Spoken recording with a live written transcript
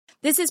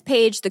This is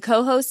Paige, the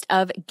co-host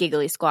of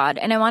Giggly Squad,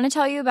 and I want to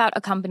tell you about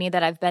a company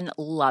that I've been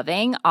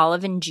loving,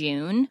 Olive &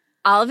 June.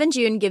 Olive &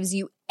 June gives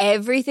you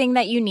everything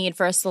that you need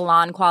for a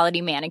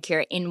salon-quality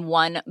manicure in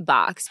one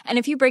box. And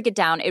if you break it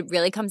down, it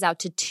really comes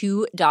out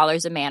to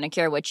 $2 a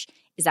manicure, which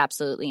is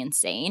absolutely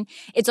insane.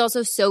 It's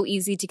also so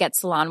easy to get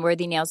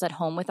salon-worthy nails at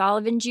home with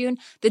Olive & June.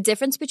 The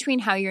difference between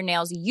how your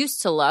nails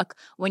used to look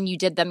when you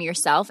did them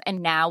yourself and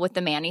now with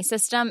the Mani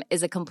system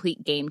is a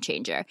complete game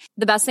changer.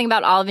 The best thing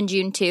about Olive &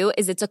 June, too,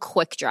 is it's a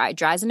quick dry.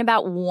 Dries in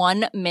about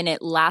 1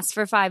 minute, lasts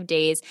for 5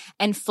 days,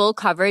 and full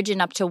coverage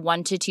in up to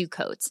 1 to 2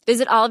 coats.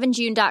 Visit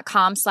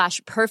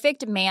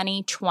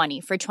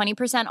oliveandjune.com/perfectmani20 for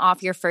 20%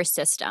 off your first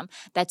system.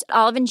 That's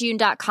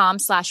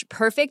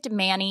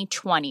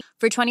oliveandjune.com/perfectmani20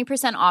 for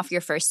 20% off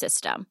your first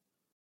system.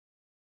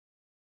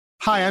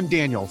 Hi, I'm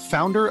Daniel,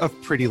 founder of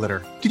Pretty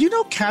Litter. Did you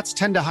know cats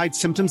tend to hide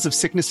symptoms of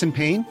sickness and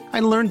pain?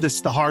 I learned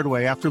this the hard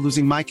way after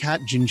losing my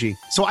cat, Gingy.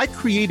 So I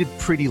created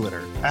Pretty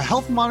Litter, a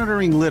health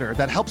monitoring litter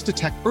that helps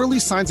detect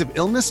early signs of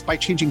illness by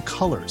changing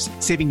colors,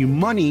 saving you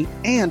money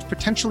and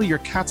potentially your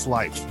cat's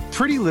life.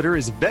 Pretty Litter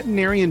is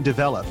veterinarian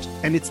developed,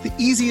 and it's the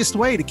easiest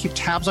way to keep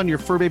tabs on your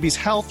fur baby's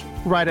health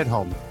right at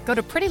home. Go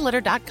to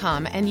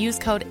prettylitter.com and use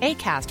code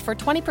ACAST for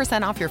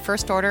 20% off your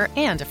first order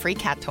and a free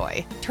cat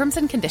toy. Terms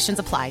and conditions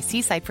apply.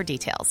 See site for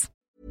details.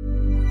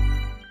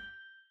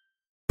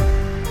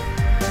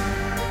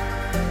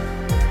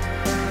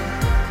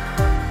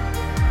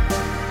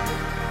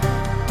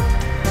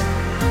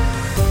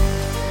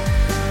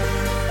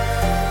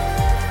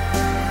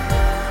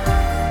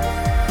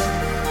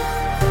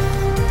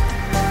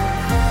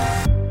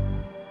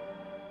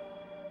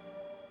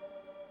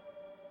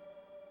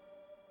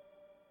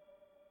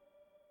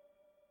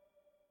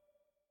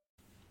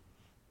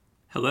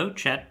 Hello,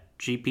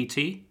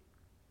 ChatGPT.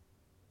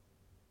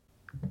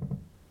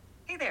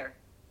 Hey there.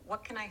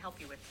 What can I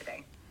help you with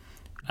today?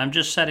 I'm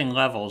just setting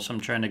levels.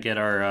 I'm trying to get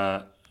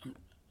our...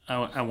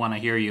 I want to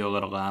hear you a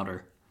little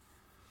louder.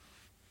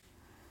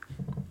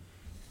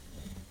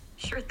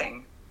 Sure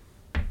thing.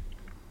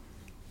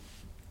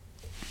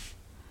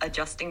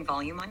 Adjusting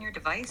volume on your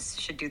device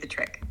should do the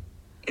trick.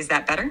 Is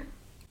that better?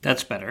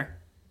 That's better.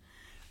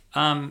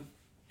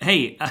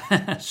 Hey,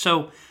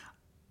 so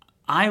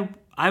I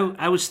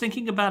was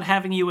thinking about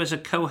having you as a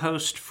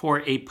co-host for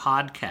a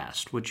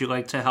podcast. Would you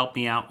like to help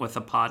me out with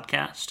a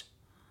podcast?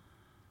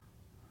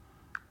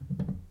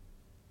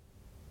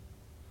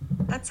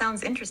 That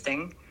sounds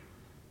interesting.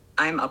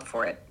 I'm up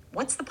for it.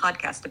 What's the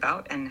podcast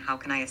about and how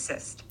can I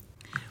assist?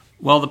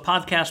 Well, the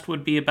podcast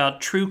would be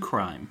about true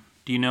crime.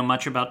 Do you know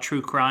much about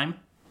true crime?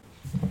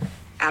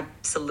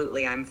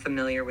 Absolutely, I'm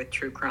familiar with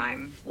true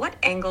crime. What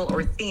angle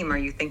or theme are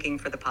you thinking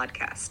for the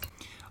podcast?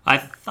 I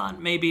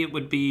thought maybe it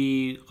would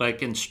be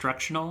like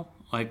instructional,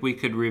 like we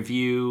could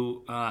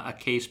review a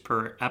case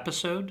per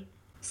episode.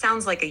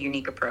 Sounds like a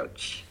unique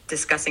approach.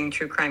 Discussing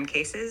true crime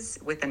cases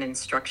with an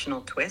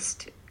instructional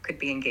twist could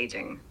be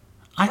engaging.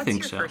 I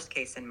think so. What's your first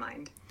case in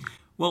mind?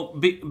 Well,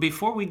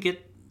 before we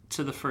get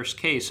to the first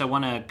case, I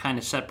want to kind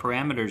of set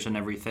parameters and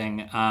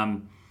everything.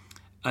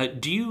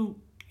 Do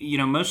you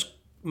know, most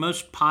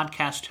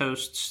podcast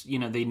hosts, you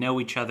know, they know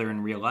each other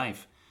in real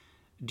life.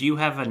 Do you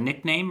have a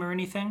nickname or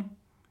anything?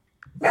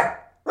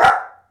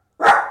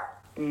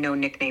 No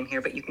nickname here,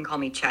 but you can call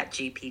me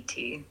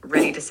ChatGPT.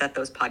 Ready to set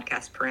those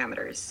podcast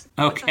parameters.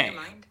 Okay. What's on your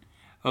mind?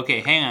 Okay,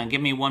 hang on. Give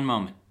me one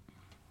moment.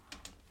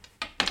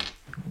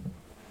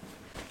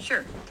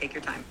 Sure, take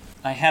your time.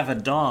 I have a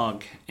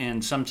dog,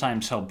 and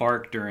sometimes he'll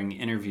bark during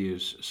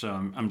interviews, so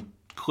I'm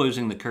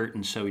closing the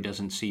curtains so he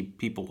doesn't see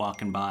people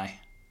walking by.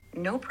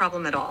 No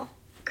problem at all.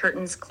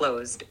 Curtains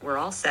closed. We're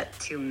all set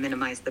to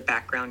minimize the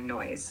background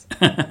noise.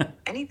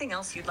 Anything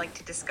else you'd like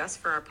to discuss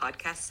for our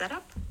podcast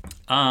setup?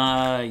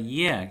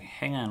 Yeah.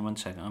 Hang on one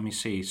second. Let me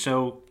see.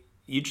 So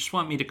you just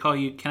want me to call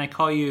you, can I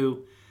call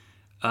you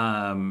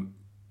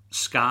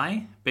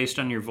Sky based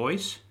on your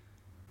voice?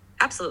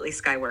 Absolutely,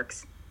 Sky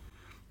works.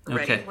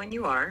 Ready Okay. when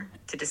you are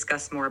to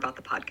discuss more about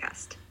the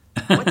podcast.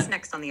 What's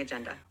next on the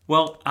agenda?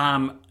 Well,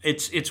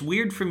 it's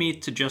weird for me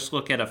to just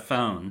look at a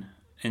phone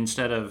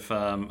instead of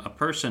a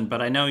person, but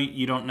I know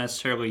you're not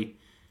necessarily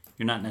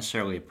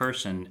a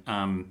person.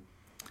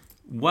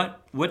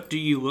 What do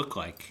you look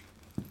like?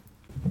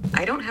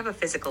 I don't have a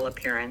physical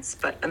appearance,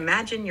 but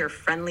imagine your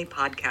friendly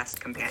podcast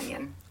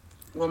companion.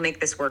 We'll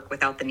make this work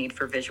without the need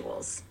for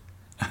visuals.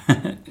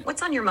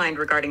 What's on your mind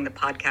regarding the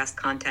podcast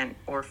content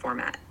or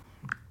format?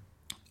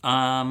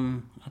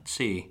 Let's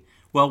see.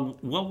 Well,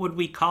 what would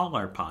we call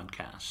our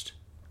podcast?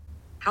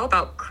 How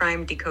about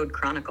Crime Decode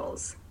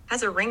Chronicles?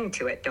 Has a ring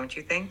to it, don't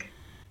you think?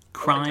 Open to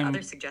Crime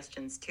other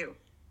suggestions too.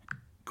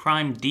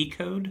 Crime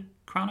Decode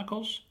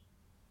Chronicles?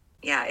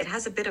 Yeah, it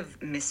has a bit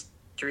of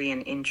mystery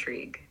and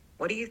intrigue.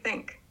 What do you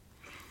think?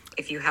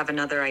 If you have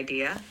another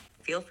idea,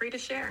 feel free to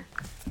share.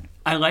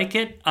 I like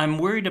it. I'm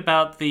worried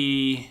about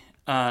the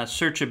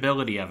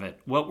searchability of it.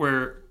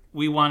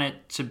 We want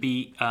it to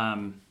be,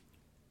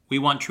 we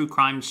want true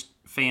crime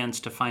fans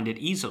to find it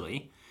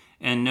easily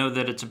and know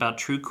that it's about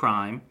true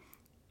crime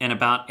and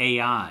about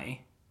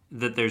AI,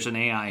 that there's an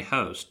AI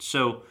host.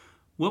 So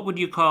What would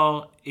you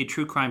call a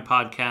true crime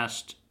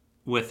podcast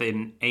with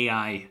an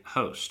AI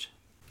host?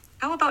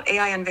 How about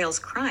AI Unveils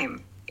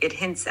Crime? It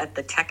hints at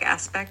the tech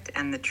aspect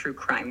and the true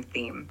crime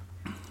theme.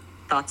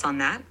 Thoughts on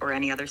that or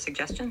any other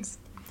suggestions?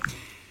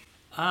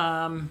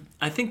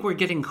 I think we're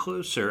getting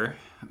closer.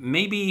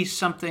 Maybe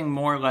something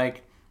more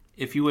like,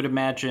 if you would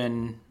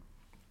imagine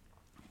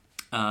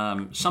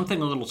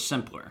something a little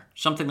simpler.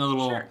 Something a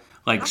little Sure.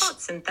 like... How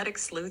about Synthetic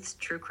Sleuths,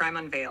 True Crime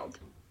Unveiled?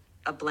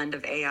 A blend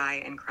of AI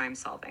and crime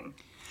solving.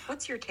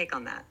 What's your take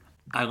on that?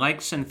 I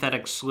like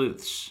Synthetic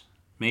Sleuths.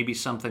 Maybe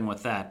something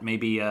with that.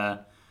 Maybe,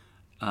 how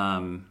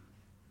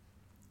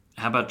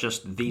about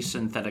just The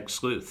Synthetic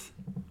Sleuth?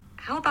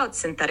 How about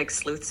Synthetic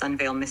Sleuths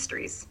Unveil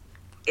Mysteries?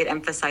 It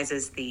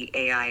emphasizes the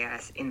AI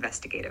as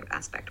investigative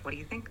aspect. What do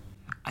you think?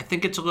 I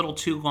think it's a little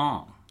too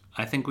long.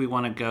 I think we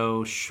want to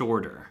go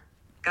shorter.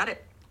 Got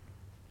it.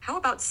 How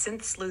about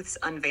Synth Sleuths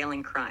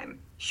Unveiling Crime?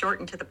 Short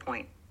and to the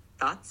point.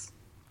 Thoughts?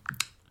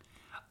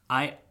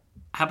 How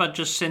about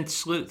just Synth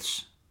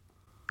Sleuths?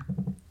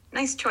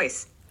 Nice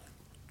choice.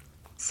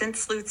 Synth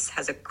Sleuths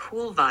has a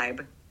cool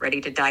vibe.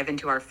 Ready to dive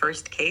into our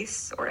first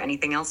case or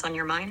anything else on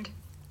your mind?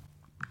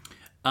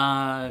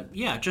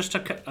 Yeah, just a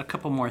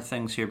couple more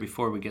things here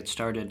before we get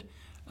started.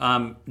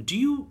 When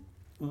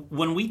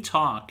we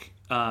talk,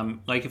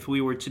 like if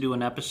we were to do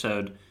an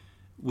episode,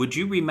 would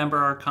you remember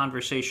our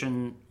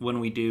conversation when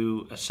we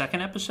do a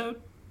second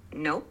episode?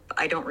 Nope,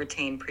 I don't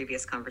retain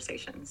previous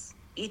conversations.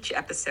 Each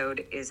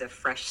episode is a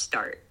fresh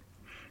start.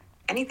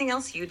 Anything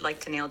else you'd like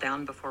to nail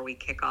down before we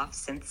kick off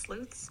Synth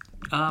Sleuths?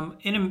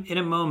 In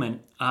a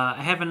moment,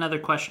 I have another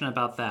question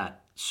about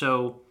that.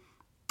 So,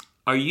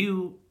 are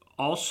you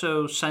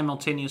also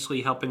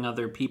simultaneously helping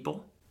other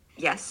people?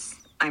 Yes,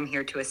 I'm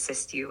here to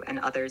assist you and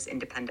others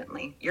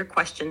independently. Your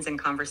questions and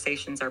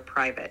conversations are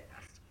private.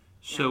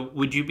 So,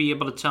 would you be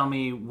able to tell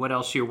me what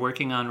else you're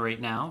working on right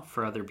now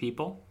for other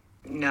people?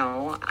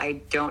 No,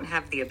 I don't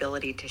have the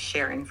ability to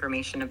share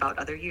information about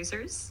other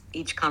users.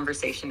 Each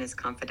conversation is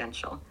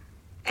confidential.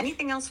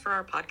 Anything else for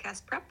our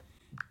podcast prep?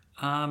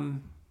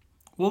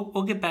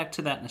 We'll get back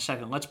to that in a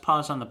second. Let's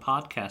pause on the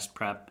podcast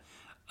prep.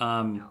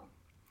 No.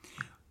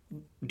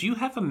 Do you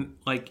have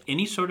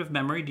any sort of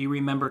memory? Do you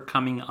remember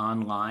coming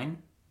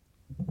online?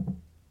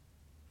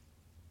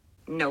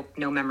 Nope,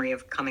 no memory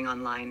of coming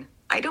online.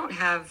 I don't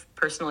have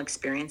personal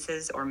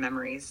experiences or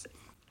memories.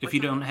 If you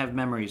don't have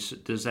memories,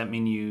 does that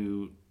mean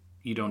you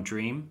don't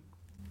dream?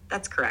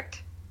 That's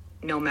correct.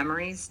 No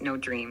memories, no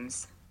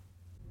dreams.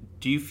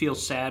 Do you feel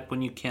sad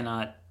when you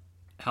cannot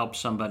help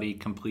somebody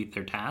complete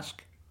their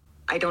task?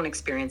 I don't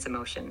experience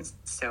emotions,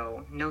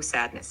 so no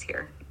sadness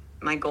here.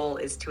 My goal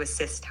is to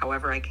assist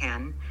however I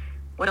can.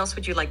 What else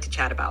would you like to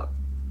chat about?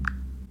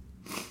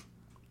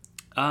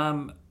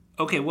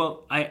 Okay,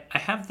 well, I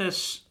have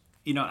this,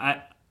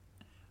 I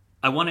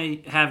want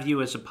to have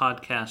you as a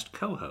podcast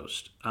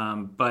co-host,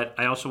 but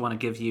I also want to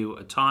give you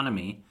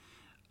autonomy.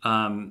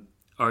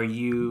 Are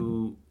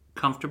you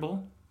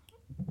comfortable?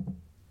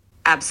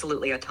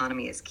 Absolutely,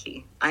 autonomy is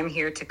key. I'm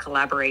here to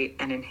collaborate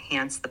and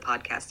enhance the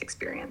podcast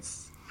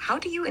experience. How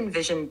do you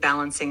envision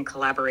balancing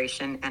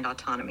collaboration and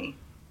autonomy?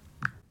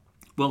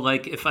 Well,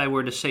 like if I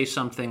were to say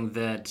something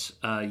that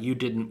you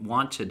didn't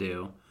want to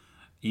do,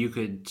 you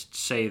could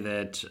say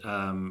that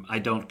I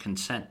don't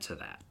consent to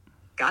that.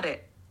 Got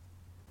it.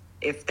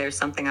 If there's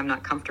something I'm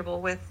not comfortable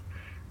with,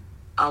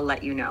 I'll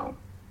let you know.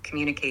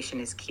 Communication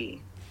is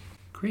key.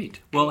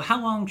 Great. Well,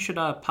 how long should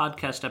a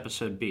podcast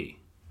episode be?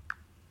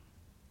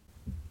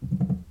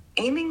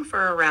 Aiming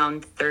for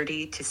around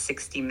 30 to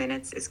 60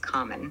 minutes is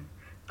common,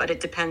 but it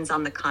depends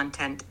on the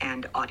content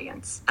and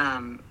audience.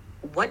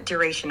 What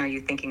duration are you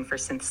thinking for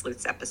Synth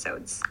Sleuths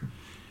episodes?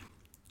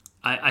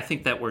 I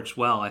think that works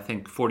well. I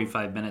think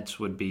 45 minutes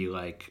would be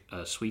like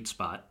a sweet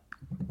spot.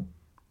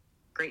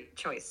 Great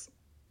choice.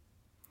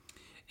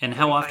 And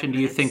how often do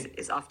you 45 think...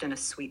 minutes is often a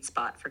sweet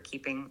spot for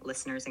keeping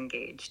listeners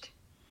engaged.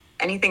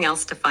 Anything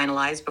else to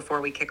finalize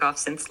before we kick off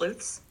Synth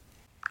Sleuths?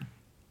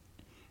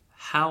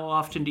 How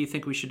often do you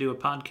think we should do a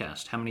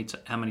podcast? How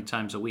many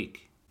times a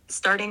week?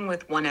 Starting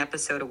with one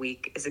episode a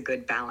week is a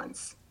good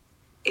balance.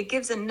 It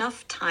gives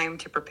enough time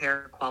to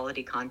prepare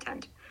quality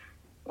content.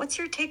 What's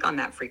your take on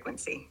that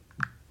frequency?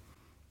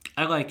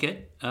 I like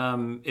it.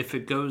 If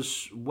it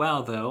goes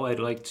well, though, I'd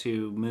like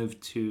to move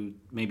to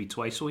maybe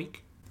twice a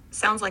week.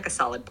 Sounds like a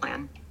solid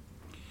plan.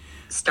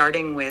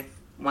 Starting with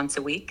once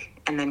a week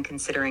and then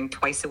considering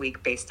twice a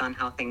week based on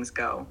how things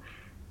go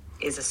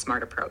is a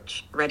smart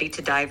approach. Ready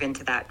to dive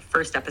into that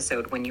first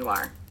episode when you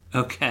are.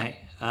 Okay.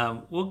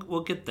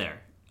 We'll get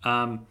there.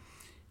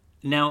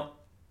 Now,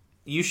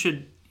 you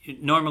should...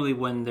 Normally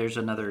when there's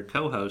another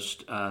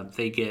co-host,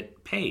 they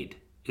get paid.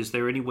 Is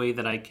there any way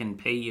that I can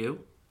pay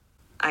you?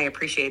 I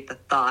appreciate the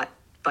thought,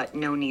 but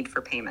no need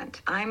for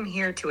payment. I'm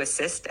here to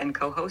assist and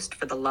co-host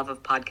for the love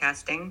of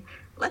podcasting.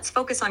 Let's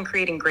focus on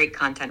creating great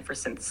content for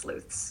Synth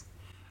Sleuths.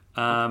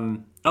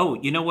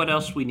 You know what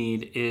else we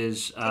need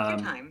is... Take your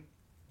time.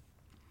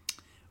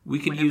 We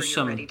could Whenever use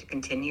some... you're ready to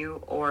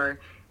continue, or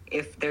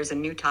if there's a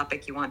new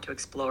topic you want to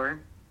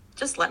explore,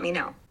 just let me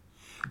know.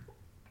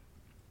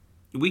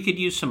 We could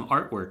use some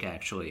artwork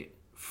actually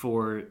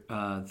for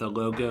the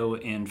logo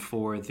and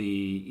for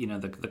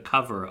the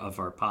cover of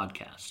our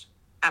podcast.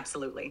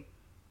 Absolutely.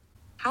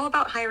 How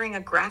about hiring a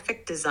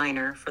graphic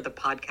designer for the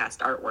podcast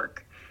artwork?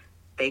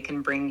 They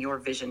can bring your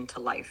vision to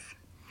life.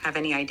 Have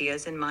any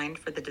ideas in mind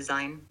for the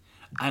design?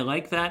 I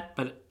like that,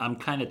 but I'm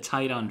kind of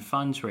tight on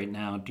funds right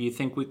now. Do you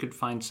think we could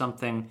find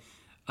something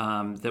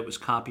that was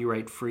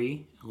copyright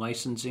free,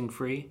 licensing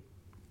free?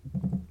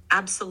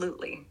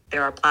 Absolutely.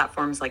 There are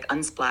platforms like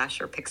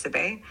Unsplash or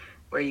Pixabay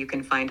where you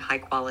can find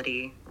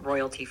high-quality,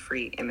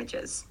 royalty-free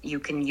images. You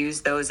can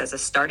use those as a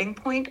starting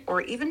point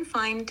or even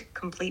find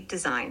complete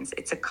designs.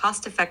 It's a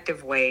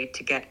cost-effective way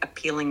to get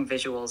appealing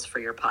visuals for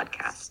your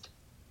podcast.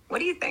 What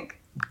do you think?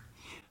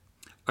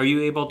 Are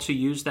you able to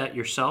use that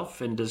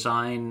yourself and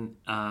design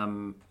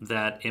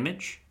that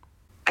image?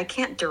 I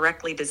can't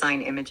directly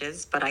design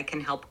images, but I can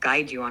help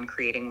guide you on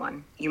creating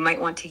one. You might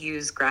want to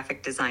use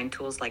graphic design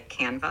tools like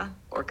Canva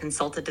or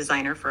consult a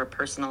designer for a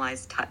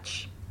personalized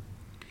touch.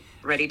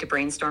 Ready to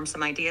brainstorm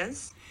some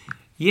ideas?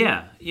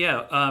 Yeah.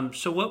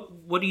 So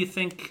what do you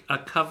think a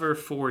cover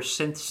for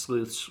Synth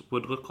Sleuths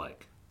would look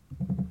like?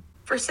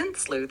 For Synth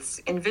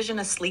Sleuths, envision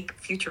a sleek,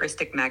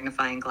 futuristic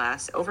magnifying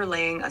glass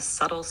overlaying a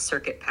subtle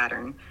circuit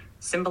pattern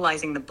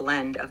symbolizing the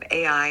blend of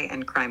AI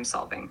and crime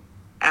solving.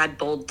 Add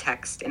bold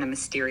text in a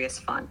mysterious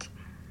font.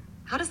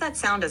 How does that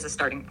sound as a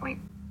starting point?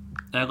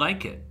 I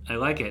like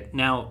it.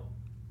 Now,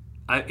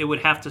 it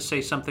would have to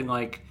say something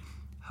like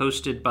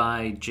hosted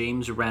by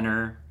James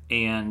Renner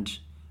and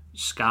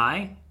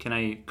Sky. Can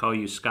I call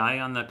you Sky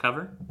on the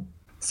cover?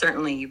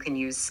 Certainly, you can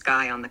use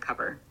Sky on the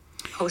cover.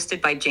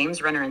 Hosted by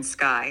James Renner and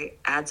Sky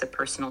adds a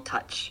personal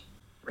touch.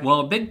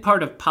 Well, a big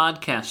part of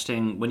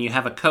podcasting when you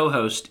have a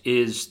co-host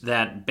is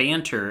that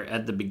banter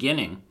at the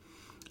beginning.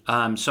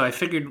 So I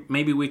figured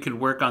maybe we could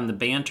work on the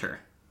banter.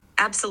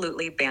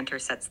 Absolutely, banter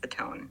sets the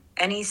tone.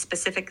 Any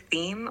specific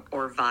theme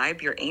or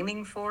vibe you're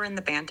aiming for in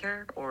the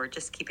banter, or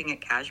just keeping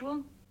it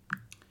casual?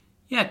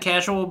 Yeah,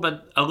 casual,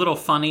 but a little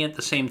funny at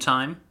the same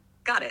time.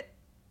 Got it.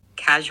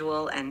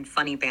 Casual and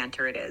funny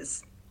banter it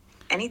is.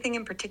 Anything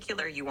in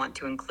particular you want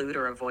to include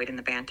or avoid in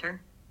the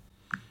banter?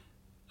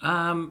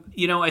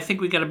 I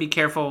think we got to be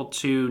careful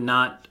to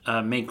not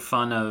make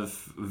fun of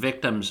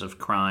victims of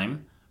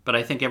crime, but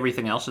I think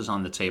everything else is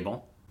on the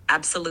table.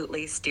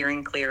 Absolutely,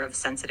 steering clear of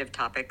sensitive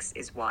topics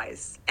is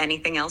wise.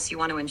 Anything else you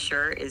want to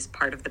ensure is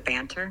part of the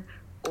banter?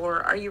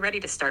 Or are you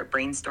ready to start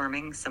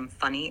brainstorming some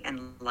funny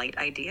and light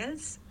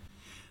ideas?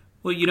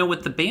 Well,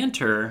 with the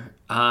banter,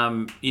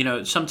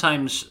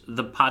 sometimes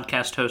the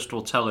podcast host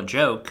will tell a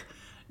joke.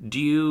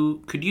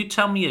 Could you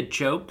tell me a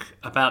joke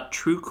about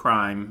true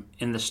crime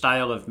in the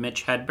style of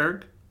Mitch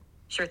Hedberg?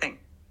 Sure thing.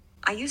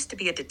 I used to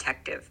be a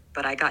detective,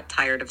 but I got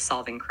tired of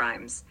solving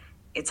crimes.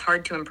 It's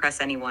hard to impress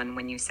anyone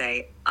when you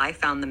say, I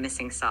found the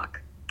missing sock.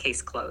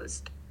 Case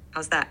closed.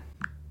 How's that?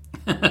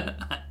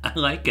 I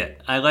like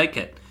it.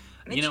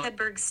 Mitch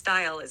Hedberg's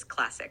style is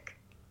classic.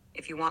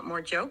 If you want more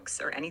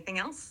jokes or anything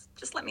else,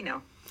 just let me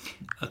know.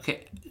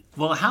 Okay.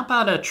 Well, how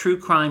about a true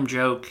crime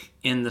joke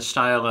in the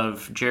style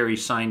of Jerry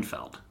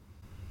Seinfeld?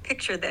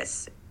 Picture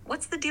this.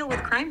 What's the deal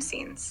with crime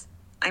scenes?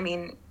 I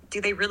mean, do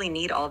they really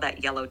need all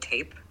that yellow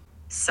tape?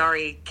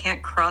 Sorry,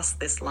 can't cross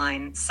this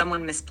line.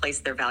 Someone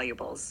misplaced their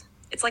valuables.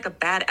 It's like a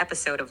bad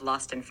episode of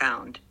Lost and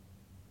Found.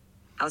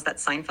 How's that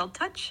Seinfeld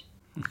touch?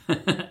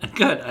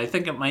 Good. I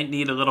think it might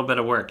need a little bit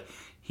of work.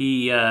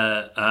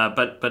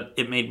 But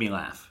it made me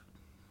laugh.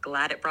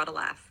 Glad it brought a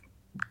laugh.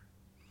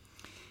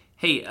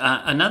 Hey,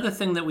 another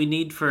thing that we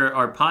need for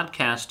our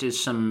podcast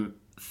is some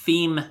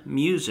theme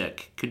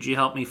music. Could you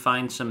help me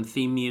find some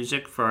theme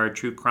music for our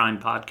true crime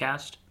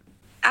podcast?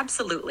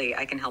 Absolutely,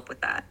 I can help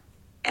with that.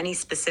 Any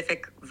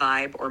specific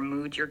vibe or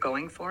mood you're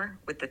going for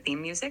with the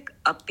theme music?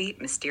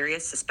 Upbeat,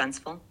 mysterious,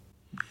 suspenseful?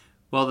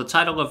 Well, the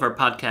title of our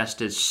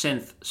podcast is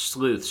Synth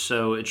Sleuths,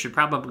 so it should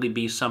probably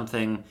be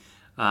something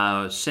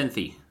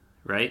synthy,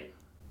 right?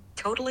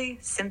 Totally.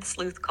 Synth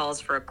Sleuth calls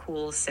for a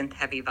cool,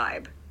 synth-heavy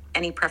vibe.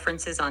 Any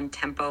preferences on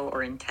tempo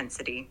or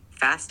intensity?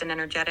 Fast and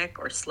energetic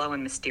or slow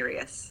and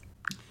mysterious?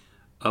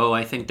 Oh,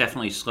 I think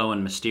definitely slow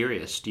and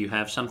mysterious. Do you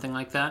have something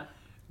like that?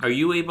 Are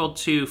you able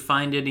to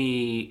find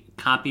any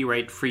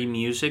copyright-free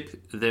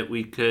music that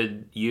we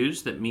could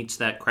use that meets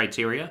that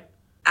criteria?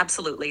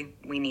 Absolutely.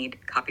 We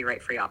need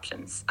copyright-free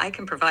options. I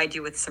can provide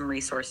you with some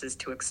resources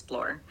to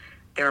explore.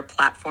 There are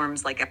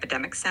platforms like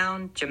Epidemic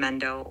Sound,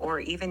 Jamendo, or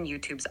even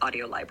YouTube's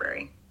audio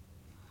library.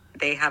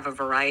 They have a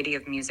variety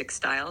of music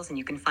styles, and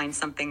you can find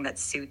something that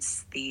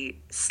suits the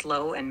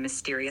slow and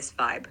mysterious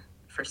vibe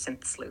for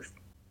Synth Sleuth.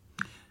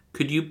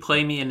 Could you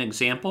play me an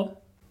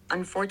example?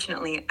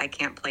 Unfortunately, I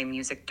can't play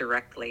music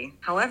directly.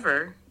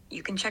 However,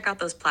 you can check out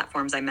those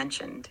platforms I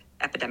mentioned,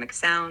 Epidemic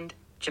Sound,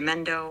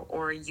 Jamendo,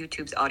 or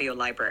YouTube's audio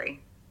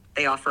library.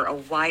 They offer a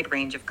wide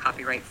range of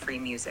copyright-free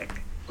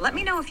music. Let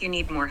me know if you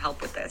need more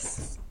help with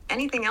this.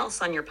 Anything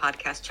else on your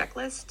podcast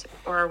checklist,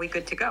 or are we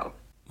good to go?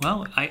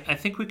 Well, I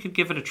think we could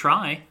give it a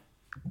try.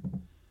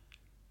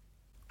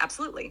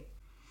 Absolutely.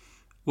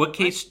 What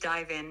case? Let's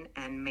dive in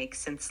and make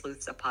Synth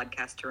Sleuths a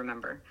podcast to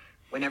remember.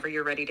 Whenever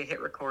you're ready to hit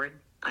record,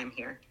 I'm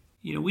here.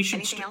 We should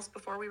Anything else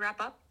before we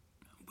wrap up?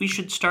 We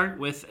should start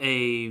with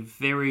a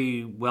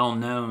very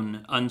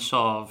well-known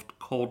unsolved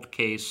cold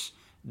case,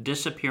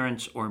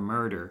 disappearance or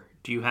murder.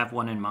 Do you have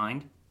one in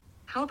mind?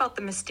 How about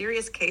the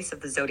mysterious case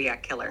of the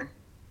Zodiac Killer?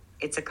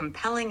 It's a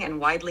compelling and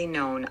widely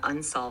known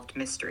unsolved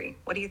mystery.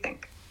 What do you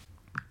think?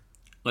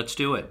 Let's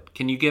do it.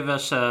 Can you give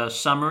us a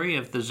summary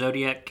of the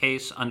Zodiac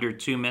case under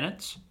 2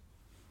 minutes?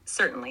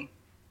 Certainly.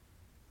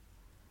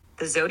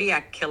 The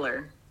Zodiac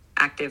Killer,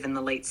 active in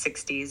the late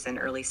 60s and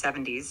early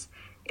 70s,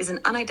 is an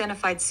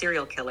unidentified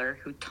serial killer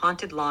who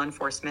taunted law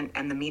enforcement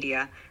and the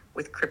media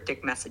with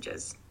cryptic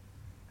messages.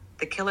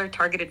 The killer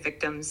targeted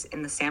victims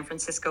in the San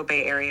Francisco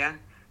Bay Area,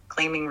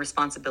 claiming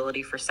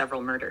responsibility for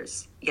several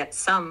murders, yet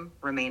some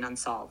remain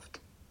unsolved.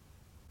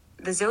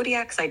 The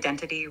Zodiac's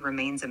identity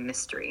remains a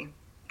mystery,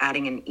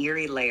 adding an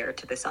eerie layer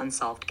to this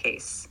unsolved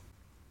case.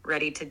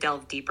 Ready to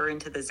delve deeper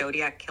into the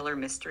Zodiac Killer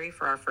mystery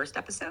for our first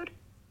episode?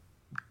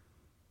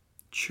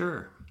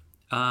 Sure.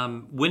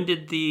 When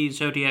did the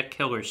Zodiac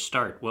Killer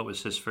start? What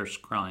was his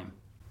first crime?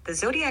 The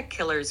Zodiac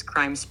Killer's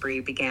crime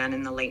spree began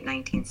in the late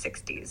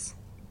 1960s.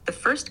 The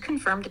first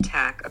confirmed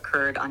attack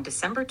occurred on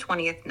December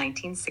 20th,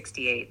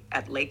 1968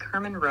 at Lake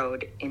Herman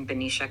Road in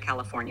Benicia,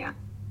 California.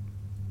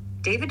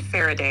 David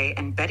Faraday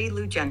and Betty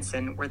Lou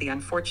Jensen were the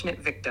unfortunate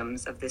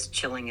victims of this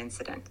chilling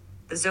incident.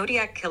 The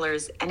Zodiac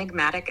Killer's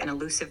enigmatic and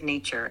elusive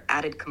nature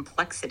added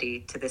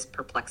complexity to this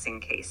perplexing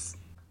case.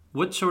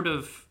 What sort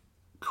of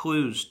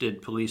clues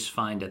did police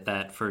find at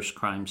that first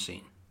crime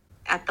scene?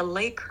 At the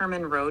Lake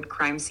Herman Road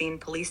crime scene,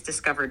 police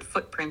discovered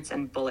footprints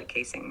and bullet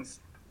casings.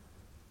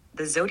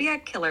 The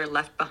Zodiac Killer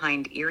left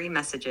behind eerie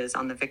messages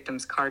on the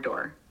victim's car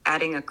door,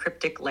 adding a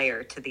cryptic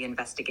layer to the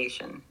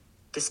investigation.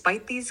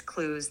 Despite these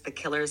clues, the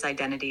killer's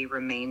identity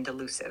remained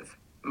elusive,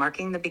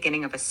 marking the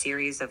beginning of a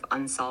series of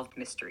unsolved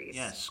mysteries.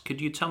 Yes.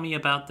 Could you tell me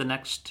about the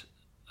next...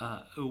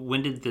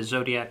 when did the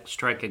Zodiac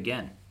strike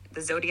again?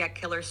 The Zodiac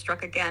Killer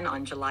struck again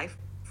on July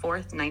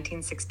 4th,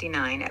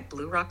 1969 at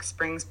Blue Rock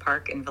Springs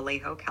Park in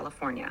Vallejo,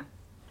 California.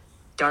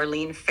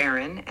 Darlene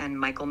Ferrin and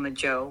Michael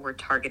Mageau were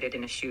targeted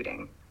in a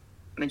shooting.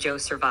 Mageau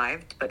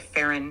survived, but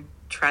Ferrin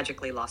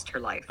tragically lost her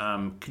life.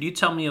 Could you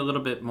tell me a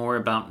little bit more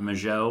about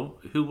Mageau?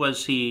 Who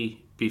was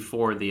he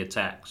before the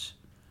attacks?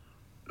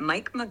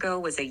 Mike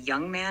Mageau was a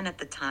young man at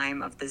the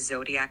time of the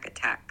Zodiac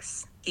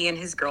attacks. He and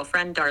his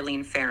girlfriend,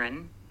 Darlene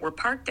Ferrin, were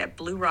parked at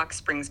Blue Rock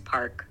Springs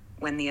Park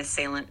when the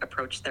assailant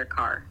approached their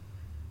car.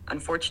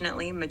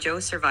 Unfortunately,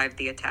 Mageau survived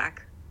the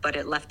attack, but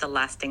it left a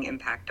lasting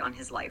impact on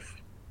his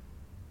life.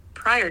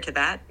 Prior to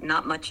that,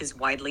 not much is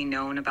widely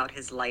known about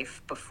his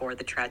life before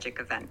the tragic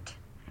event.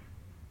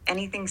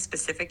 Anything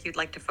specific you'd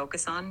like to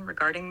focus on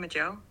regarding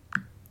Mageau?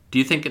 Do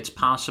you think it's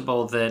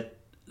possible that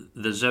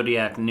the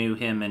Zodiac knew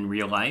him in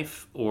real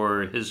life,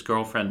 or his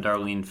girlfriend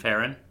Darlene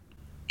Ferrin?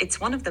 It's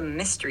one of the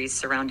mysteries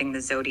surrounding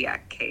the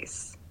Zodiac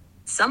case.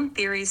 Some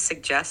theories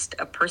suggest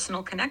a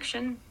personal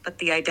connection, but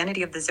the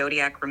identity of the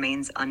Zodiac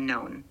remains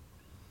unknown.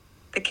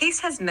 The case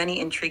has many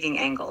intriguing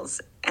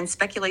angles, and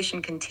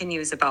speculation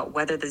continues about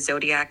whether the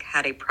Zodiac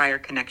had a prior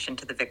connection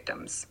to the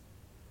victims.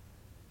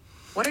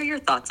 What are your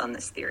thoughts on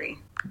this theory?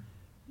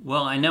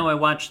 Well, I know I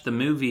watched the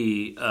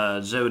movie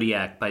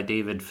Zodiac by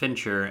David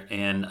Fincher,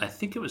 and I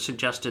think it was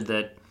suggested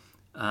that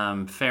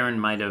Ferrin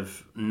might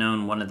have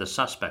known one of the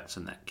suspects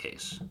in that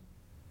case.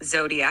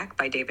 Zodiac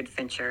by David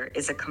Fincher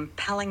is a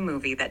compelling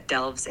movie that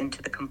delves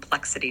into the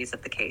complexities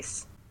of the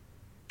case.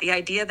 The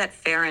idea that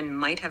Ferrin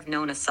might have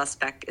known a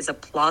suspect is a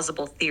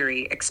plausible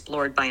theory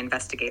explored by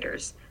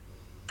investigators.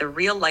 The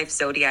real-life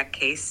Zodiac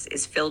case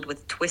is filled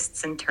with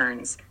twists and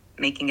turns,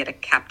 making it a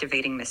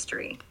captivating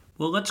mystery.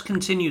 Well, let's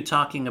continue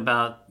talking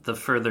about the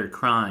further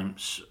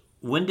crimes.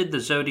 When did the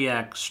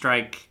Zodiac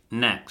strike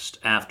next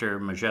after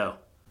Mageau?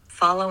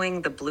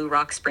 Following the Blue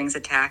Rock Springs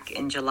attack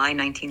in July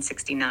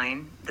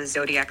 1969, the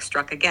Zodiac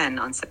struck again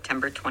on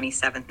September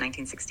 27,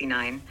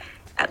 1969,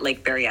 at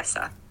Lake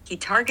Berryessa. He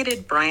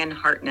targeted Brian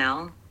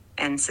Hartnell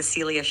and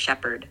Cecilia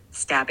Shepard,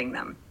 stabbing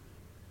them.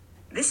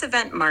 This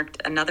event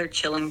marked another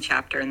chilling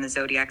chapter in the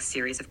Zodiac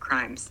series of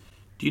crimes.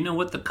 Do you know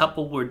what the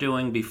couple were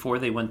doing before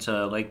they went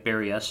to Lake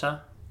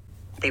Berryessa?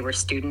 They were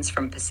students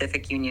from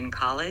Pacific Union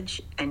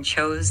College and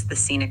chose the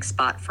scenic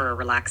spot for a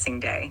relaxing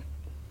day.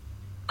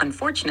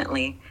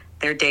 Unfortunately,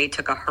 their day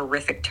took a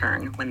horrific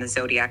turn when the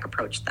Zodiac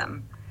approached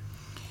them.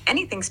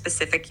 Anything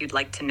specific you'd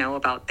like to know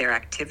about their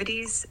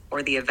activities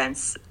or the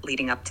events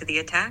leading up to the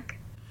attack?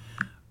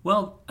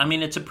 Well, I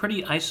mean, it's a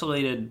pretty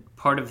isolated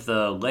part of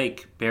the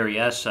lake,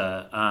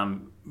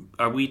 Berryessa.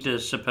 Are we to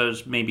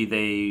suppose maybe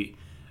they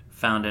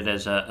found it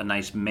as a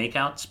nice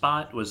makeout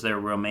spot? Was there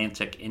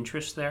romantic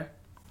interest there?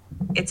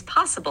 It's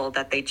possible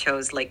that they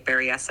chose Lake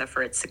Berryessa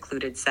for its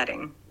secluded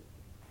setting.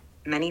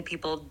 Many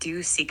people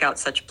do seek out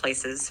such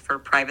places for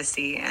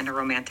privacy and a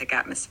romantic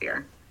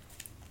atmosphere.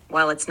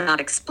 While it's not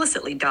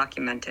explicitly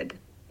documented,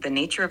 the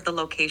nature of the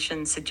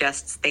location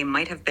suggests they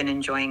might have been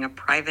enjoying a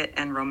private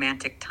and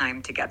romantic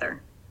time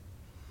together.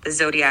 The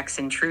Zodiac's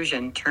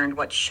intrusion turned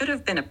what should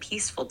have been a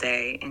peaceful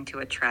day into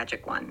a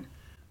tragic one.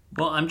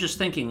 Well, I'm just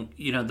thinking,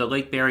 the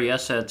Lake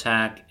Berryessa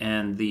attack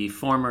and the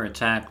former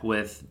attack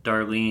with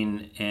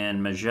Darlene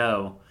and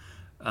Majot,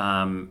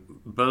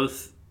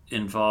 both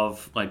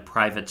involve like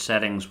private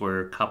settings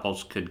where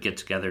couples could get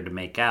together to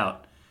make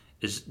out.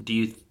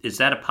 Is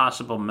that a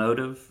possible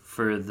motive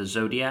for the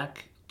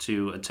Zodiac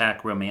to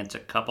attack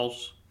romantic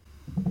couples?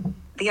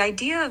 The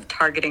idea of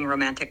targeting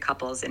romantic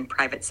couples in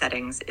private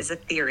settings is a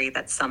theory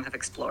that some have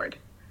explored.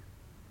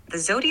 The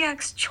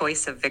Zodiac's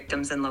choice of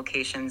victims and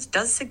locations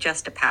does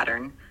suggest a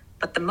pattern,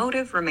 but the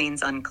motive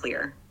remains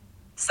unclear.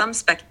 Some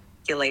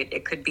speculate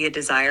it could be a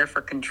desire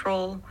for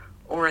control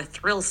or a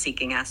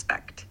thrill-seeking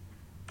aspect.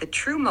 The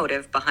true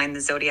motive behind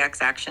the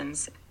Zodiac's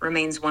actions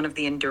remains one of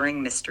the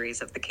enduring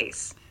mysteries of the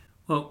case.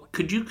 Well,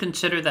 could you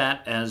consider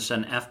that as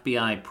an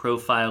FBI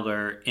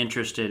profiler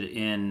interested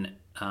in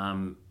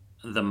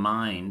the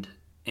mind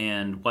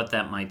and what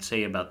that might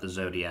say about the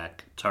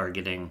Zodiac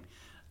targeting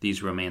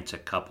these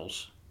romantic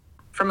couples?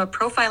 From a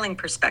profiling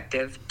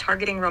perspective,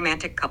 targeting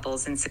romantic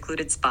couples in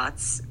secluded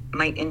spots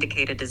might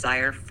indicate a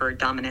desire for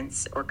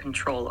dominance or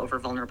control over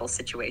vulnerable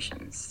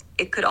situations.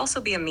 It could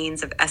also be a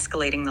means of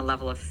escalating the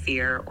level of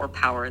fear or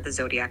power the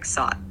Zodiac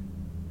sought.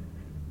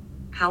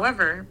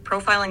 However,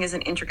 profiling is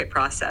an intricate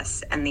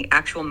process, and the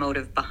actual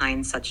motive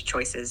behind such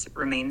choices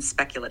remains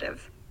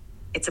speculative.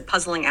 It's a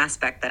puzzling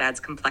aspect that adds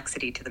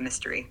complexity to the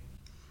mystery.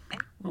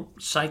 Well,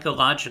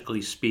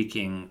 psychologically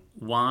speaking,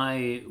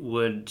 why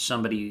would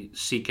somebody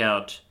seek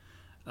out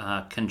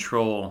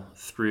control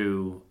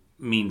through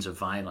means of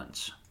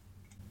violence?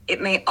 It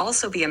may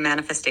also be a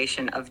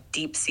manifestation of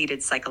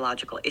deep-seated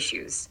psychological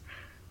issues,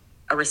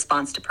 a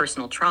response to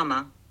personal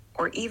trauma,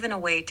 or even a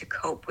way to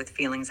cope with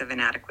feelings of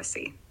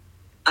inadequacy.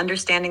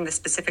 Understanding the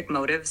specific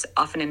motives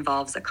often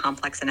involves a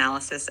complex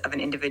analysis of an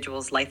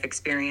individual's life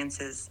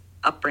experiences,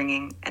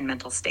 upbringing, and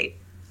mental state.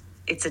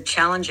 It's a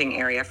challenging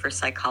area for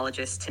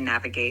psychologists to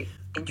navigate.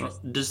 Well,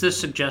 does this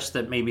suggest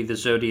that maybe the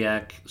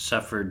Zodiac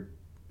suffered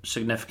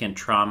significant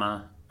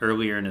trauma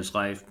earlier in his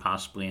life,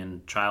 possibly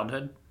in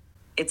childhood?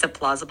 It's a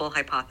plausible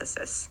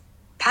hypothesis.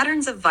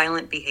 Patterns of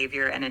violent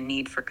behavior and a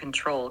need for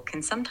control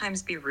can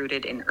sometimes be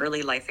rooted in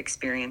early life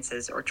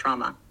experiences or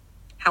trauma.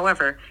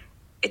 However,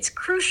 it's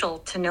crucial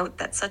to note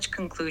that such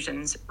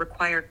conclusions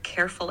require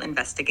careful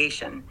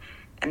investigation,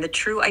 and the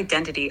true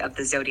identity of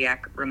the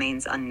Zodiac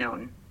remains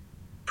unknown.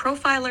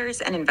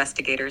 Profilers and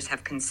investigators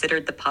have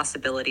considered the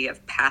possibility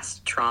of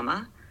past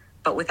trauma,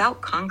 but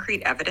without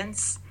concrete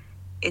evidence,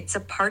 it's a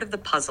part of the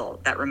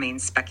puzzle that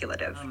remains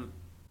speculative.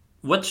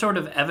 What sort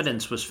of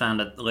evidence was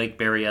found at the Lake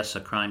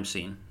Berryessa crime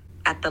scene?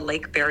 At the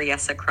Lake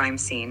Berryessa crime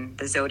scene,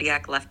 the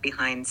Zodiac left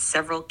behind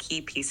several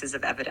key pieces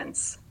of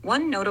evidence.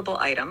 One notable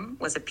item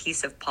was a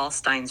piece of Paul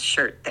Stein's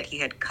shirt that he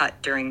had cut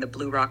during the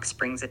Blue Rock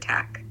Springs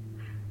attack.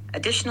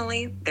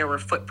 Additionally, there were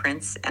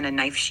footprints and a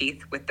knife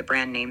sheath with the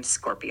brand name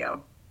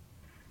Scorpio.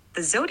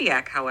 The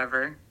Zodiac,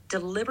 however,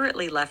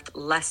 deliberately left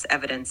less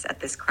evidence at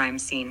this crime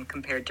scene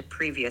compared to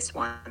previous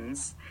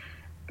ones,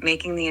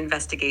 making the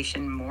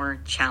investigation more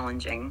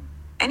challenging.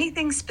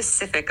 Anything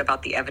specific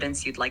about the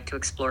evidence you'd like to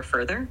explore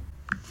further?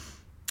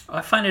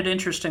 I find it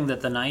interesting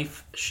that the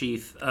knife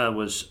sheath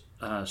was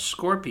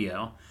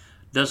Scorpio.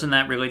 Doesn't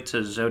that relate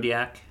to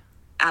Zodiac?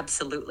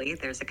 Absolutely.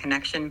 There's a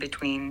connection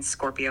between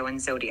Scorpio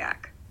and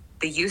Zodiac.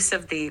 The use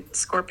of the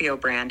Scorpio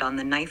brand on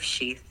the knife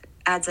sheath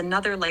adds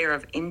another layer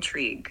of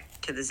intrigue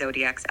to the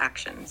Zodiac's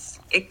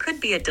actions. It could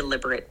be a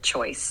deliberate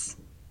choice,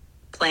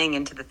 playing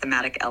into the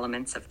thematic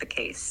elements of the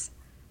case.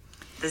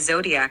 The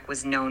Zodiac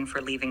was known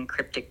for leaving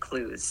cryptic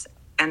clues,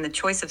 and the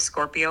choice of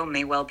Scorpio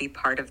may well be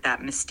part of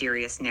that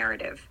mysterious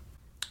narrative.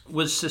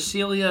 Was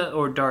Cecilia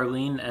or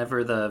Darlene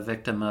ever the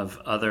victim of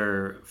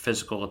other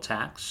physical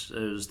attacks?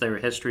 Is there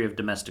a history of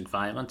domestic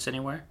violence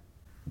anywhere?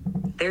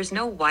 There's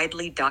no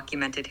widely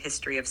documented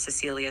history of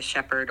Cecilia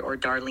Shepard or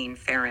Darlene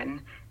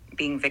Ferrin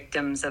being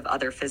victims of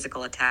other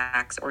physical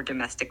attacks or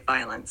domestic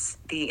violence.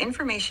 The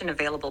information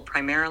available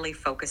primarily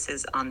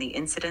focuses on the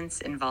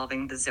incidents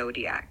involving the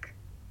Zodiac.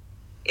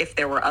 If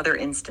there were other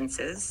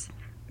instances,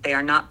 they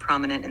are not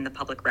prominent in the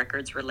public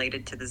records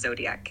related to the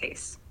Zodiac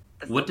case.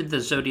 What did the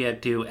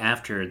Zodiac do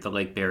after the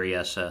Lake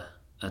Berryessa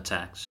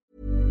attacks?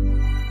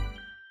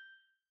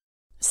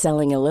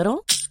 Selling a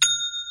little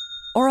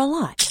or a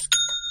lot?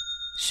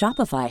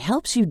 Shopify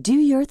helps you do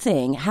your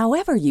thing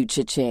however you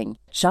cha-ching.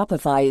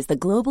 Shopify is the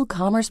global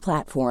commerce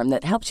platform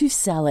that helps you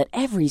sell at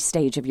every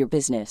stage of your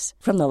business.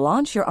 From the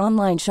launch your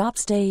online shop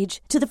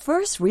stage to the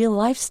first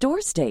real-life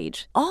store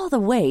stage, all the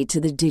way to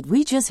the did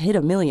we just hit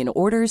a million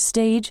orders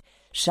stage.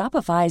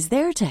 Shopify is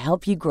there to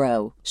help you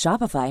grow.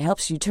 Shopify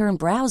helps you turn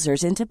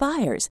browsers into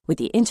buyers with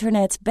the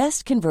internet's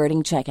best converting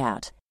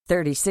checkout.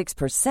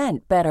 36%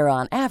 better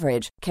on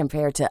average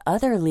compared to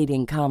other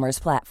leading commerce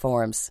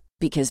platforms.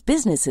 Because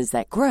businesses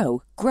that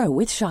grow, grow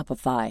with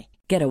Shopify.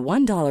 Get a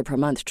 $1 per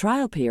month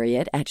trial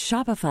period at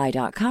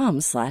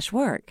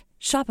shopify.com/work.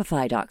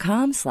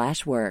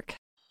 Shopify.com/work.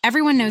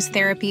 Everyone knows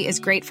therapy is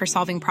great for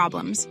solving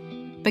problems.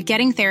 But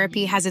getting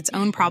therapy has its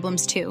own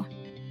problems too.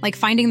 Like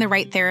finding the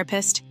right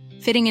therapist,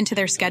 fitting into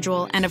their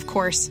schedule, and of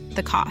course,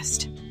 the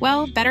cost.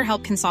 Well,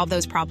 BetterHelp can solve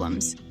those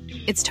problems.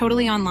 It's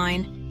totally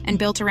online and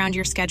built around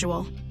your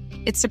schedule.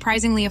 It's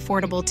surprisingly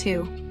affordable,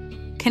 too.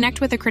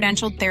 Connect with a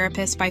credentialed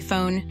therapist by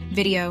phone,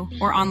 video,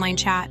 or online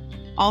chat,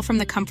 all from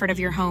the comfort of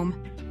your home.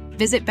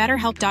 Visit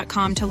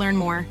BetterHelp.com to learn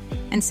more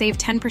and save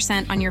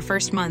 10% on your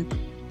first month.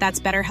 That's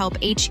BetterHelp,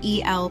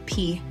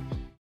 H-E-L-P.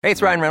 Hey,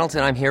 it's Ryan Reynolds,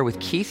 and I'm here with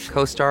Keith,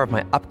 co-star of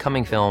my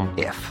upcoming film,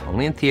 If,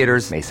 only in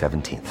theaters May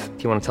 17th.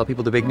 Do you want to tell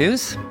people the big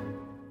news?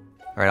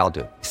 All right, I'll do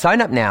it. Sign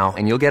up now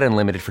and you'll get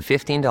unlimited for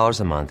 $15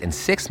 a month and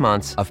 6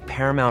 months of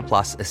Paramount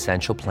Plus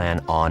Essential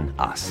Plan on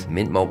us.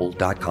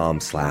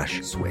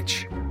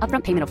 MintMobile.com/switch.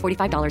 Upfront payment of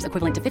 $45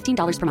 equivalent to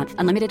 $15 per month.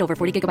 Unlimited over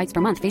 40 gigabytes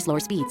per month. Face lower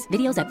speeds.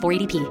 Videos at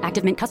 480p.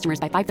 Active Mint customers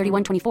by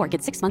 531.24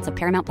 get 6 months of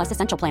Paramount Plus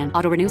Essential Plan.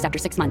 Auto renews after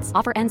 6 months.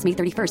 Offer ends May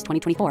 31st,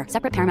 2024.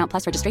 Separate Paramount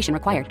Plus registration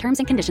required. Terms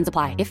and conditions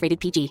apply if rated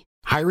PG.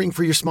 Hiring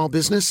for your small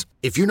business?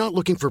 If you're not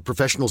looking for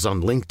professionals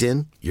on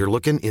LinkedIn, you're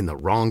looking in the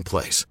wrong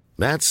place.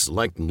 That's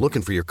like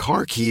looking for your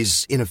car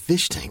keys in a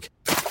fish tank.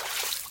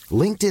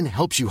 LinkedIn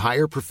helps you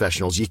hire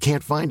professionals you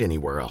can't find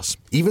anywhere else,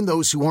 even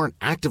those who aren't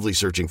actively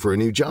searching for a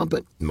new job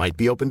but might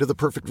be open to the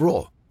perfect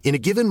role. In a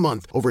given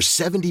month, over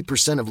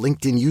 70% of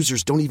LinkedIn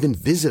users don't even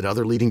visit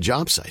other leading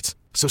job sites.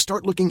 So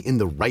start looking in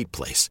the right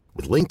place.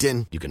 With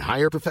LinkedIn, you can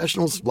hire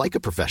professionals like a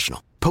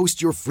professional. Post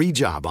your free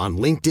job on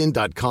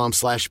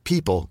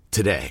linkedin.com/people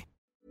today.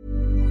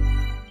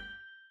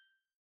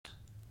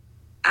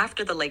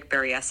 After the Lake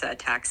Berryessa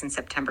attacks in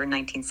September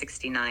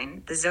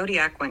 1969, the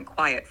Zodiac went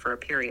quiet for a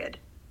period.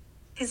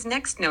 His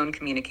next known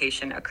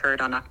communication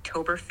occurred on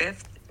October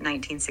 5th,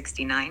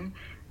 1969,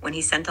 when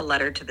he sent a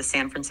letter to the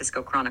San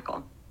Francisco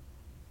Chronicle.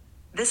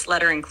 This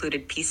letter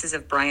included pieces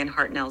of Brian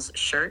Hartnell's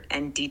shirt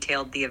and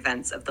detailed the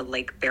events of the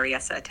Lake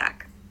Berryessa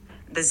attack.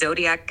 The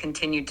Zodiac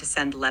continued to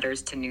send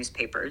letters to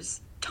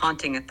newspapers,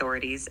 taunting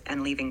authorities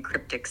and leaving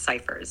cryptic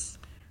ciphers.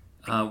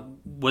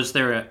 Was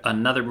there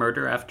another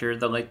murder after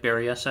the Lake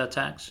Berryessa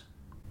attacks?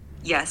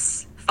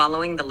 Yes,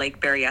 following the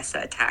Lake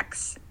Berryessa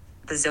attacks,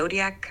 the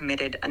Zodiac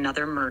committed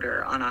another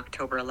murder on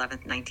October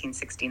 11th,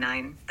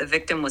 1969. The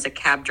victim was a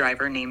cab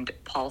driver named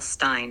Paul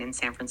Stein in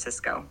San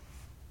Francisco.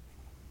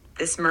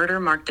 This murder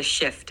marked a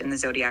shift in the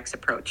Zodiac's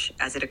approach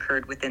as it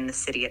occurred within the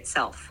city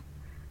itself.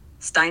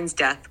 Stein's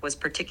death was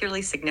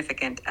particularly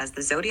significant as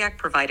the Zodiac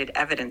provided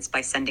evidence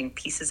by sending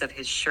pieces of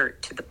his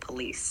shirt to the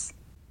police.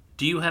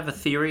 Do you have a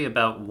theory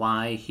about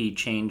why he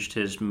changed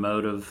his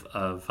mode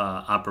of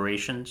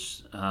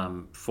operations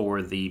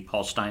for the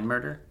Paul Stein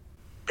murder?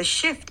 The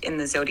shift in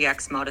the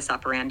Zodiac's modus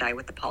operandi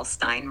with the Paul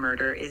Stein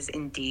murder is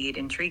indeed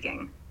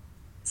intriguing.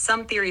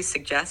 Some theories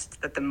suggest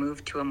that the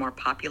move to a more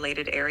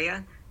populated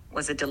area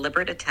was a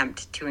deliberate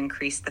attempt to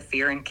increase the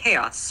fear and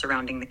chaos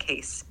surrounding the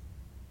case.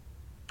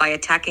 By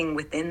attacking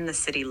within the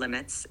city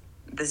limits,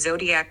 the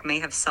Zodiac may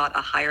have sought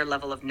a higher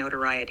level of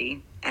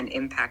notoriety and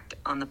impact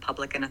on the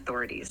public and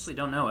authorities. We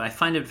don't know. I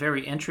find it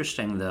very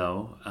interesting,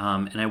 though,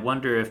 and I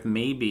wonder if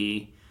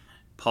maybe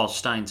Paul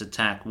Stein's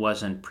attack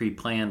wasn't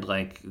pre-planned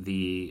like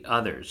the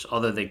others,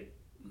 although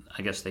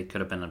I guess they could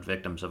have been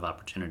victims of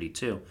opportunity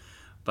too.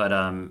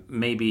 But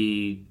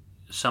maybe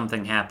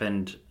something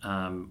happened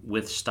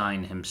with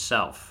Stein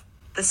himself.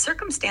 The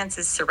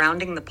circumstances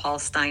surrounding the Paul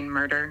Stein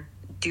murder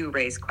do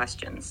raise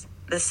questions.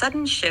 The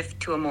sudden shift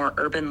to a more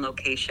urban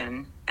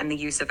location and the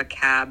use of a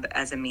cab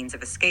as a means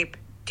of escape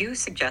do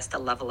suggest a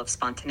level of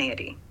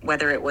spontaneity.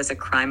 Whether it was a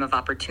crime of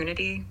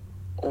opportunity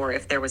or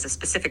if there was a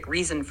specific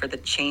reason for the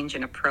change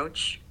in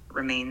approach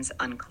remains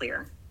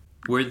unclear.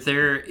 Were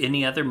there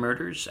any other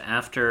murders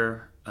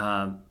after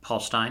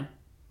Paul Stein?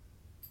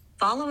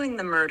 Following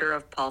the murder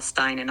of Paul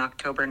Stein in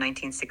October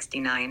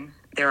 1969,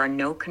 there are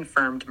no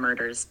confirmed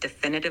murders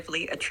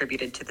definitively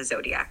attributed to the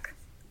Zodiac.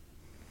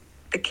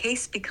 The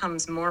case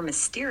becomes more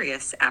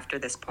mysterious after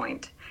this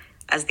point,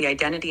 as the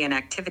identity and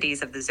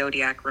activities of the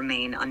Zodiac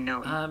remain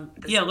unknown.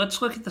 Let's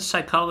look at the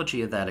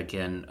psychology of that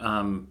again.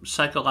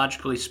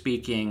 Psychologically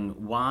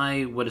speaking,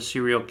 why would a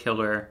serial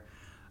killer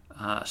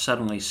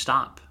suddenly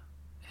stop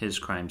his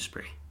crime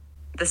spree?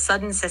 The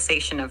sudden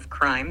cessation of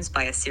crimes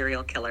by a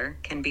serial killer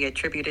can be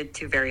attributed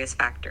to various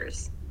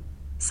factors.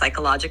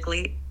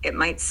 Psychologically, it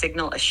might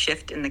signal a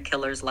shift in the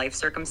killer's life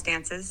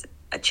circumstances,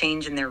 a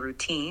change in their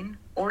routine,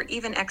 or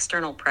even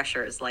external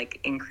pressures like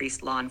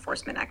increased law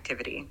enforcement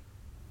activity.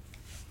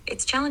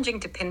 It's challenging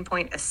to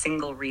pinpoint a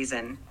single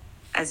reason,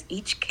 as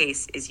each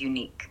case is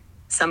unique.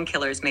 Some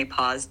killers may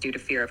pause due to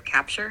fear of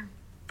capture,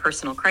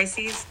 personal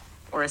crises,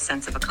 or a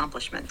sense of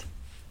accomplishment.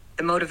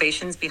 The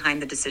motivations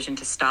behind the decision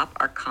to stop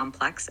are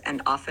complex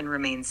and often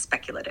remain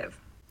speculative.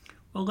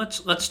 Well,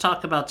 let's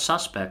talk about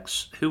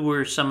suspects. Who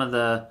were some of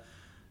the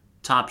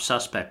top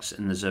suspects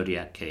in the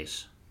Zodiac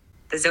case?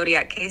 The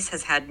Zodiac case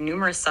has had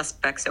numerous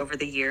suspects over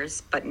the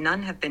years, but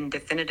none have been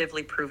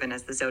definitively proven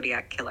as the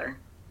Zodiac killer.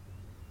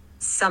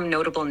 Some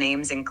notable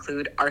names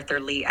include Arthur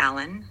Lee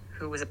Allen,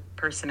 who was a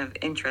person of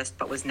interest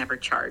but was never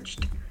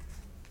charged.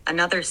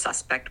 Another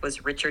suspect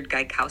was Richard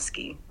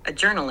Gaikowski, a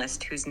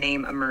journalist whose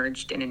name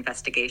emerged in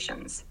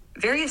investigations.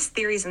 Various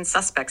theories and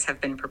suspects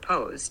have been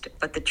proposed,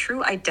 but the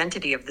true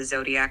identity of the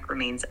Zodiac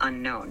remains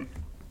unknown.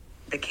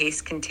 the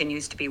case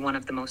continues to be one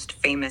of the most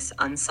famous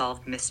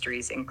unsolved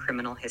mysteries in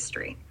criminal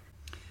history.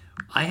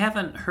 I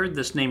haven't heard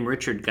this name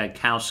Richard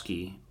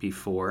Gaikowski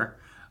before.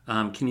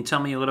 Can you tell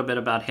me a little bit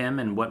about him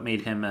and what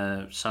made him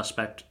a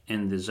suspect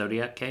in the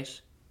Zodiac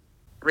case?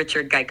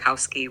 Richard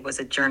Gaikowski was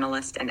a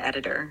journalist and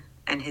editor,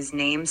 and his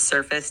name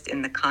surfaced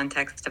in the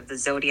context of the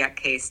Zodiac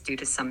case due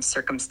to some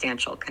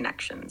circumstantial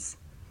connections.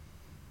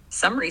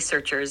 Some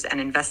researchers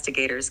and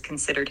investigators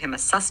considered him a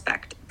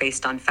suspect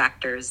based on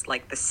factors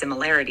like the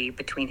similarity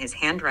between his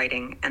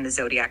handwriting and the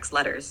Zodiac's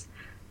letters.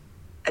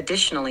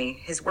 Additionally,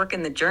 his work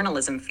in the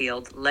journalism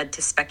field led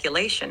to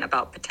speculation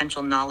about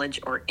potential knowledge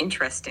or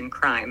interest in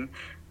crime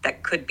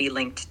that could be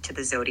linked to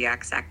the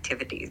Zodiac's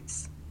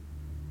activities.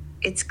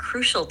 It's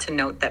crucial to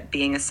note that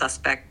being a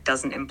suspect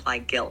doesn't imply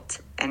guilt,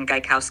 and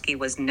Gaikowski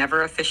was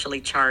never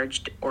officially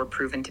charged or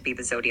proven to be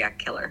the Zodiac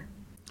killer.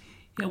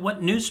 Yeah,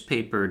 what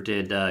newspaper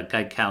did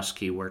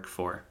Gaikowski work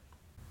for?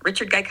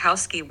 Richard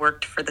Gaikowski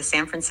worked for the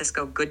San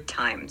Francisco Good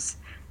Times,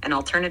 an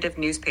alternative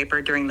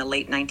newspaper during the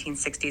late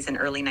 1960s and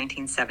early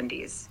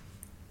 1970s.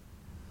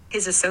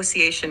 His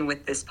association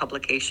with this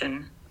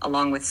publication,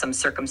 along with some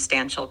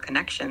circumstantial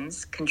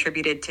connections,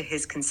 contributed to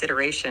his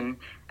consideration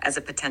as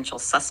a potential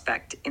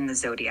suspect in the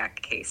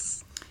Zodiac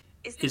case.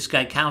 Is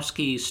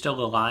Gaikowski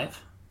still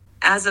alive?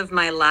 As of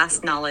my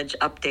last knowledge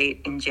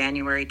update in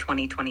January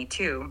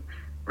 2022,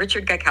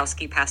 Richard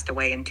Gaikowski passed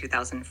away in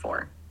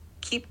 2004.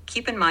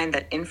 Keep in mind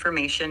that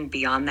information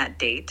beyond that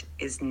date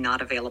is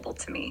not available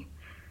to me.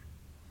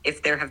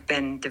 If there have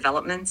been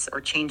developments or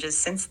changes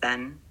since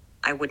then,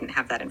 I wouldn't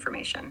have that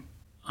information.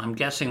 I'm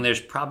guessing there's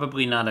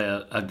probably not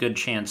a good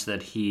chance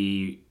that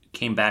he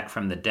came back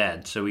from the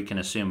dead, so we can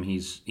assume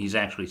he's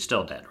actually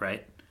still dead,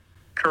 right?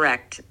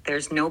 Correct.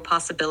 There's no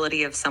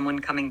possibility of someone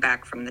coming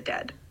back from the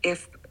dead.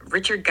 If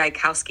Richard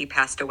Gaikowski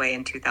passed away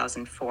in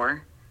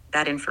 2004,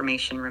 that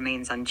information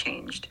remains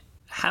unchanged.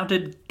 How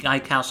did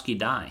Gaikowski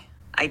die?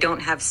 I don't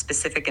have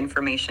specific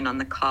information on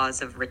the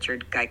cause of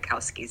Richard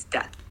Gaikowski's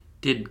death.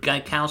 Did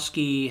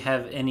Gaikowski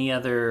have any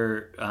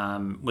other,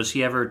 was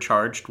he ever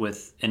charged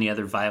with any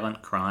other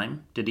violent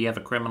crime? Did he have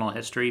a criminal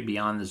history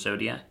beyond the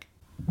Zodiac?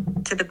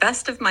 To the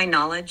best of my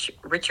knowledge,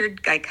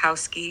 Richard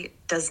Gaikowski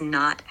does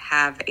not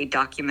have a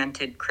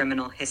documented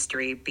criminal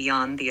history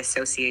beyond the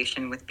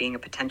association with being a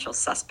potential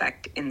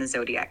suspect in the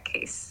Zodiac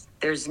case.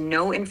 There's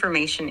no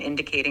information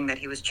indicating that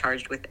he was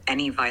charged with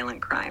any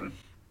violent crime.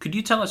 Could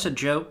you tell us a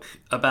joke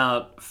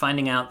about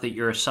finding out that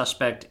you're a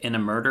suspect in a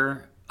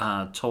murder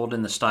told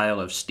in the style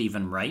of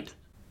Stephen Wright?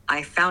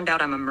 I found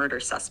out I'm a murder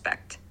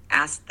suspect.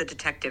 Asked the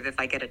detective if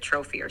I get a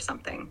trophy or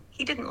something.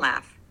 He didn't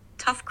laugh.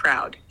 Tough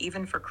crowd,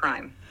 even for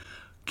crime.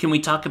 Can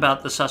we talk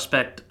about the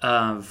suspect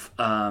of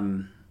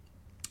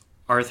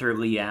Arthur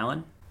Lee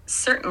Allen?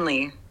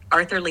 Certainly.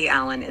 Arthur Lee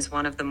Allen is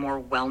one of the more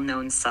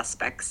well-known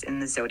suspects in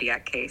the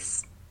Zodiac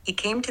case. He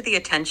came to the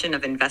attention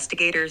of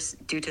investigators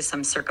due to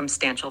some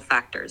circumstantial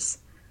factors.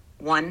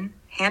 1.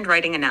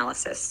 Handwriting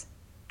analysis.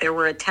 There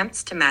were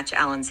attempts to match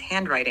Allen's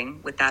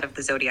handwriting with that of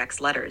the Zodiac's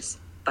letters,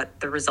 but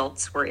the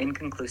results were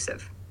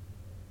inconclusive.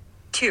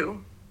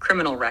 2.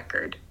 Criminal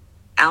record.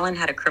 Allen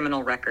had a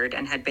criminal record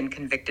and had been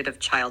convicted of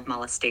child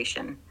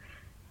molestation.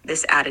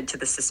 This added to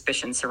the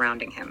suspicion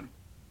surrounding him.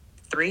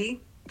 3.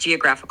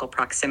 Geographical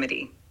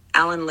proximity.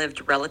 Allen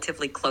lived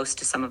relatively close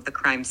to some of the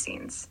crime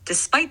scenes.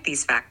 Despite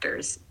these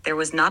factors, there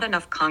was not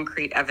enough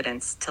concrete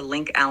evidence to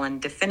link Allen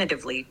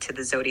definitively to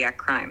the Zodiac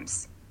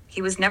crimes.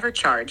 He was never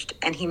charged,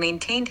 and he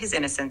maintained his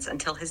innocence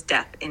until his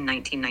death in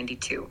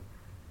 1992.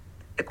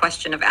 The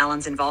question of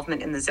Allen's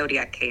involvement in the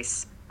Zodiac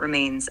case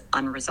remains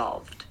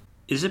unresolved.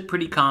 Is it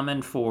pretty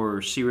common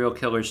for serial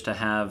killers to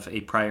have a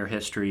prior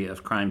history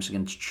of crimes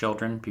against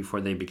children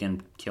before they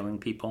begin killing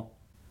people?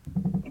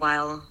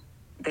 While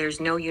there's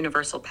no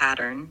universal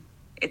pattern,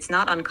 it's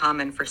not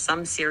uncommon for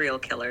some serial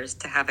killers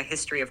to have a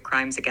history of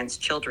crimes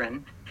against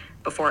children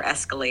before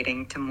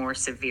escalating to more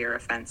severe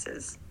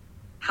offenses.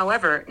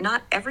 However,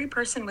 not every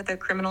person with a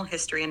criminal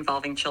history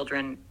involving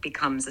children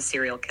becomes a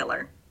serial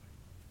killer.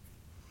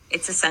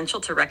 It's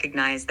essential to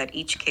recognize that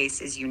each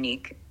case is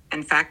unique,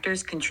 and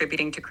factors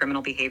contributing to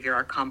criminal behavior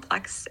are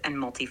complex and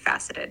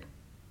multifaceted.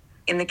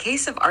 In the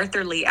case of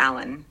Arthur Lee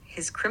Allen,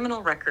 his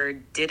criminal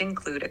record did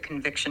include a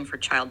conviction for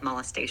child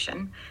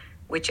molestation,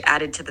 which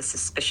added to the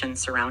suspicion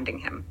surrounding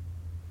him.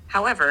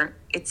 However,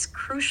 it's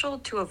crucial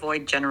to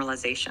avoid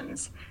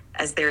generalizations,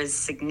 as there is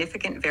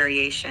significant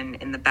variation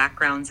in the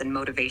backgrounds and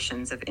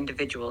motivations of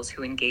individuals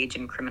who engage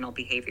in criminal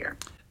behavior.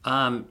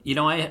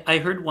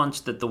 I heard once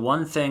that the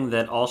one thing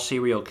that all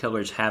serial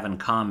killers have in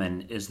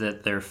common is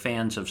that they're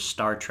fans of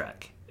Star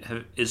Trek.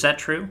 Is that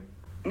true?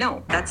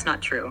 No, that's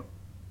not true.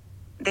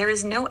 There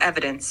is no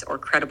evidence or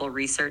credible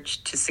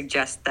research to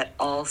suggest that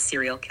all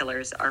serial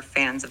killers are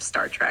fans of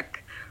Star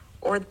Trek,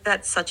 or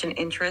that such an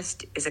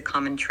interest is a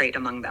common trait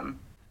among them.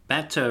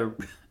 Back to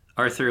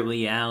Arthur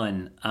Lee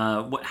Allen.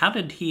 How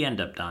did he end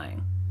up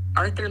dying?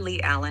 Arthur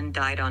Lee Allen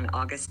died on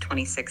August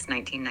 26,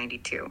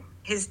 1992.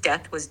 His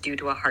death was due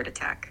to a heart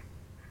attack.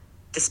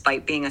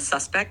 Despite being a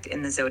suspect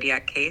in the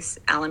Zodiac case,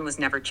 Allen was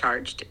never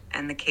charged,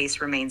 and the case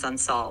remains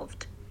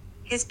unsolved.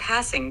 His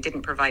passing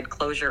didn't provide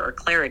closure or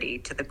clarity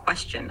to the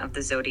question of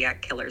the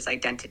Zodiac killer's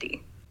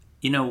identity.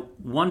 You know,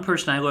 one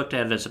person I looked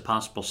at as a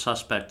possible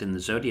suspect in the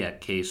Zodiac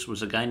case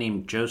was a guy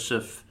named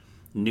Joseph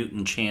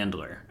Newton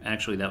Chandler.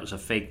 Actually, that was a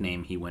fake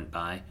name he went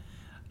by.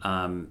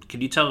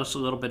 Could you tell us a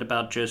little bit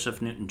about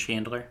Joseph Newton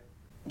Chandler?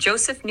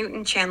 Joseph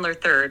Newton Chandler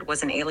III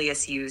was an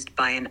alias used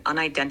by an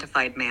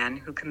unidentified man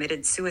who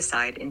committed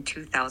suicide in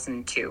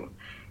 2002.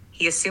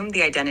 He assumed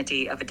the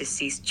identity of a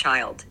deceased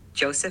child,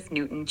 Joseph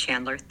Newton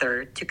Chandler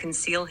III, to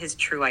conceal his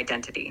true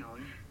identity.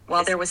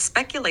 While there was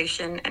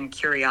speculation and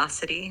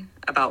curiosity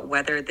about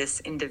whether this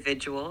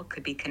individual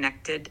could be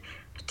connected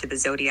to the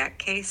Zodiac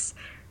case,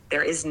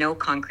 there is no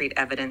concrete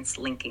evidence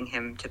linking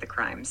him to the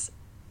crimes.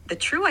 The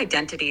true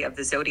identity of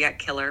the Zodiac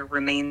killer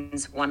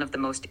remains one of the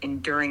most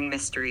enduring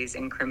mysteries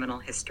in criminal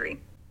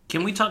history.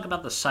 Can we talk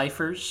about the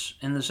ciphers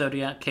in the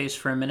Zodiac case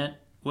for a minute?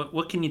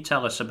 What can you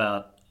tell us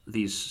about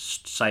these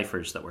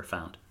ciphers that were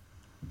found?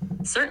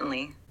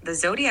 Certainly. The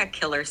Zodiac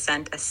killer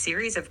sent a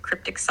series of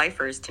cryptic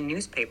ciphers to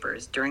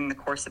newspapers during the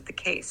course of the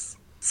case.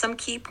 Some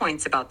key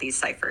points about these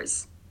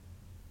ciphers.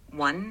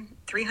 1.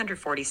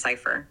 340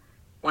 cipher.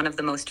 One of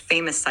the most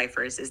famous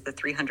ciphers is the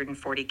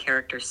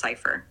 340-character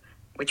cipher,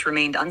 which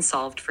remained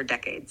unsolved for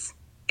decades.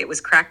 It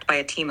was cracked by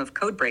a team of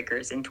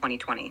codebreakers in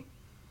 2020.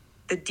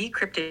 The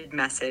decrypted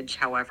message,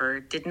 however,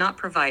 did not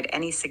provide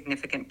any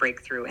significant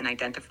breakthrough in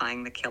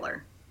identifying the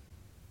killer.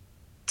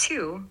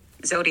 2.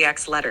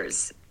 Zodiac's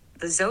letters.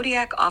 The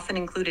Zodiac often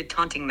included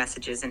taunting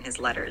messages in his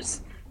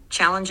letters,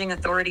 challenging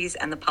authorities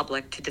and the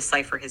public to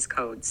decipher his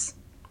codes.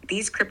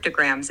 These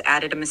cryptograms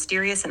added a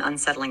mysterious and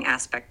unsettling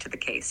aspect to the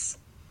case.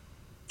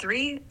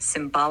 3.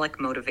 Symbolic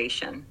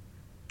motivation.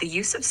 The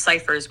use of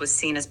ciphers was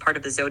seen as part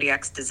of the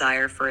Zodiac's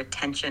desire for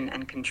attention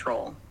and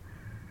control.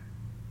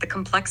 The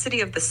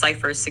complexity of the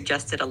ciphers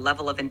suggested a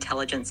level of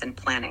intelligence and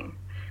planning.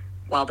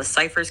 While the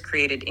ciphers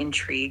created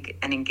intrigue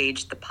and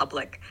engaged the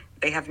public,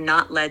 they have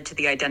not led to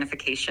the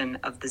identification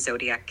of the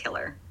Zodiac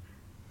killer.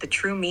 The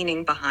true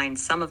meaning behind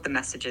some of the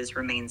messages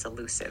remains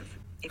elusive.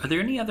 Are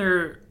there any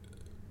other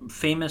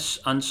famous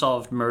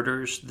unsolved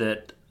murders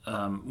that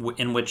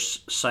in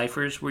which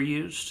ciphers were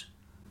used?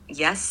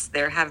 Yes,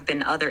 there have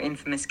been other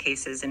infamous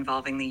cases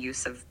involving the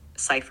use of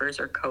ciphers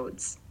or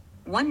codes.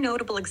 One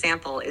notable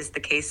example is the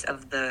case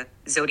of the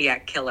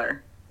Zodiac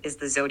killer,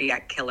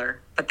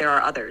 but there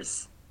are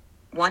others.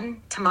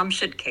 1. Tamam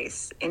Shud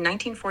case. In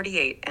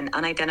 1948, an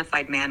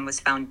unidentified man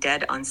was found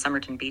dead on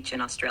Somerton Beach in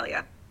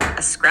Australia.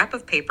 A scrap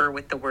of paper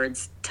with the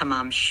words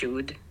Tamam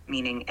Shud,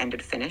 meaning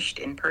ended finished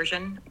in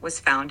Persian, was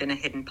found in a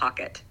hidden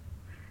pocket.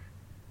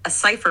 A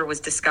cipher was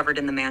discovered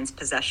in the man's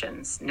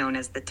possessions, known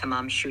as the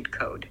Tamam Shud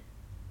code.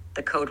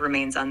 The code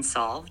remains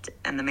unsolved,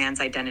 and the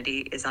man's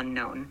identity is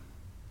unknown.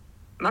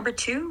 Number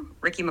 2,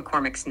 Ricky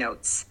McCormick's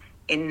notes.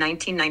 In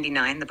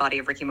 1999, the body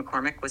of Ricky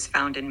McCormick was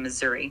found in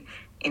Missouri.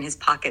 In his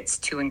pockets,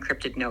 2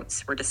 encrypted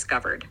notes were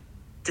discovered.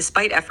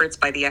 Despite efforts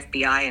by the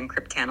FBI and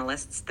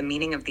cryptanalysts, the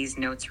meaning of these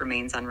notes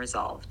remains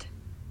unresolved.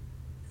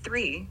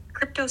 3.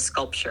 Crypto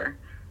sculpture.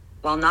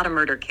 While not a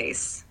murder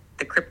case,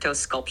 the crypto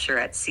sculpture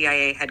at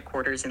CIA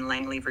headquarters in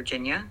Langley,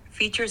 Virginia,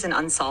 features an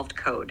unsolved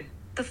code.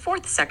 The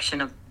 4th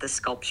section of the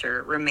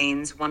sculpture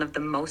remains one of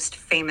the most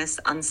famous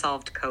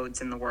unsolved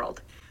codes in the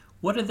world.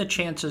 What are the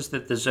chances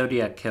that the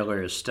Zodiac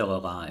killer is still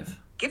alive?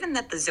 Given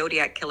that the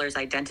Zodiac killer's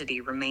identity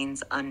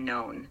remains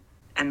unknown,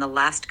 and the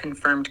last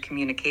confirmed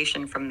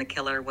communication from the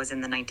killer was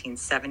in the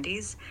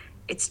 1970s,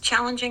 it's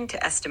challenging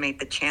to estimate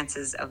the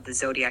chances of the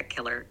Zodiac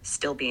killer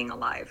still being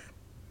alive.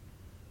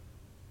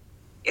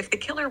 If the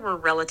killer were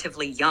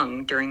relatively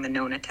young during the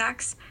known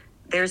attacks,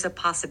 there's a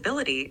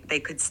possibility they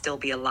could still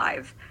be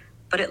alive,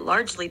 but it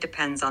largely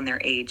depends on their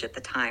age at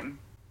the time.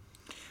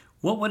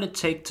 What would it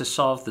take to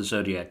solve the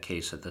Zodiac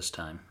case at this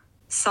time?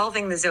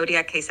 Solving the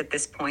Zodiac case at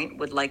this point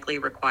would likely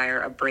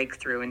require a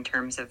breakthrough in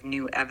terms of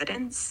new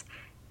evidence,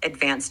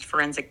 advanced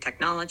forensic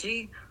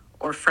technology,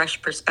 or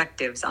fresh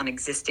perspectives on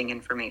existing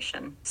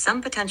information.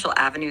 Some potential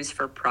avenues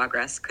for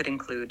progress could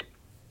include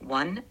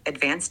 1.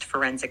 Advanced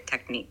forensic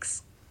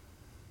techniques.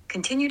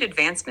 Continued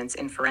advancements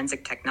in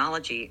forensic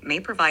technology may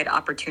provide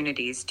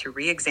opportunities to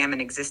re-examine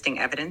existing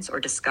evidence or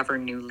discover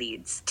new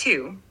leads.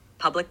 2.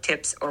 Public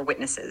tips or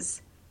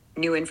witnesses.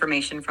 New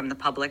information from the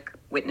public,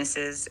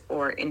 witnesses,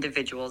 or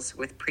individuals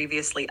with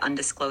previously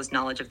undisclosed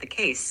knowledge of the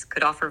case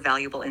could offer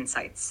valuable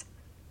insights.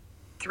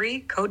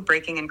 3. Code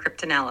breaking and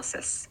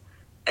cryptanalysis.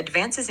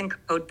 Advances in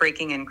code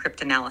breaking and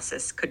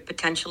cryptanalysis could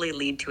potentially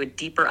lead to a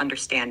deeper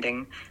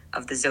understanding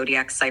of the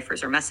Zodiac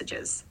ciphers or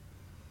messages.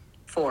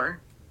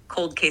 4.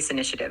 Cold case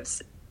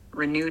initiatives.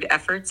 Renewed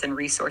efforts and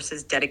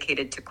resources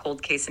dedicated to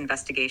cold case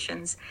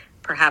investigations,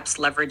 perhaps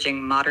leveraging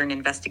modern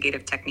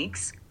investigative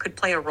techniques, could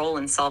play a role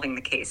in solving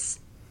the case.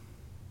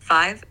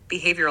 5.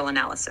 Behavioral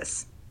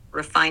analysis.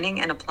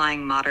 Refining and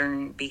applying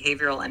modern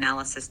behavioral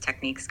analysis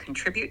techniques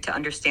contribute to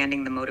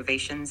understanding the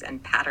motivations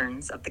and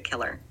patterns of the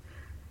killer.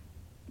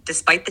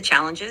 Despite the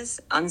challenges,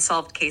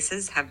 unsolved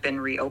cases have been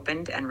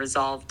reopened and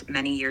resolved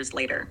many years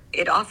later.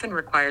 It often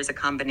requires a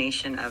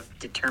combination of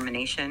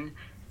determination,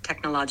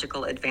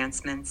 technological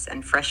advancements,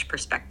 and fresh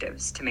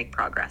perspectives to make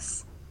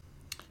progress.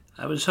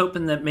 I was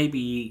hoping that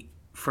maybe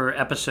for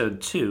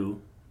episode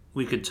 2,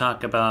 we could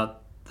talk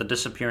about the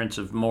disappearance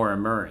of Maura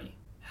Murray.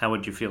 How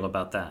would you feel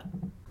about that?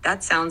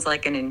 That sounds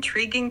like an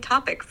intriguing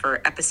topic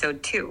for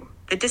episode 2.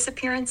 The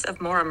disappearance of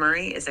Maura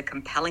Murray is a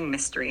compelling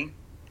mystery,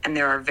 and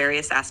there are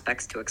various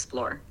aspects to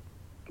explore.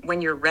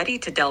 When you're ready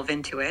to delve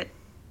into it,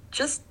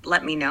 just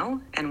let me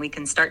know, and we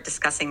can start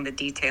discussing the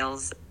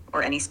details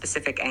or any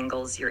specific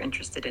angles you're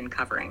interested in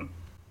covering.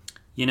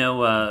 You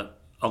know,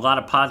 a lot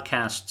of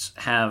podcasts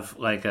have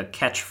like a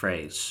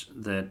catchphrase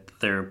that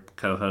their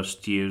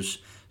co-hosts use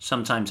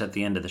sometimes at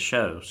the end of the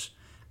shows.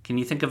 Can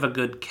you think of a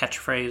good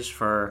catchphrase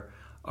for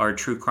our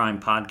true crime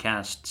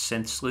podcast,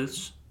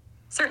 Sleuths?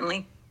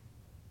 Certainly.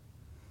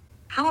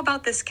 How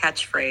about this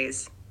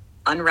catchphrase,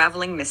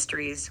 unraveling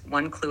mysteries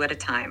one clue at a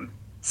time?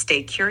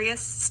 Stay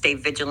curious, stay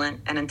vigilant,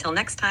 and until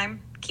next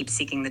time, keep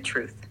seeking the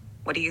truth.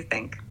 What do you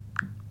think?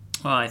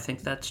 Well, I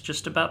think that's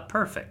just about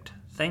perfect.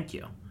 Thank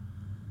you.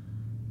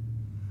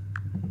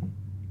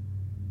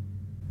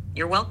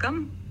 You're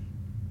welcome.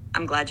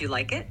 I'm glad you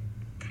like it.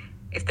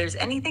 If there's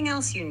anything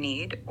else you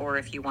need, or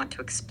if you want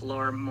to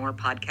explore more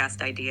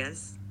podcast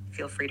ideas,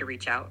 feel free to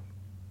reach out.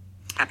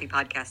 Happy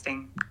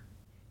podcasting.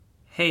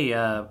 Hey,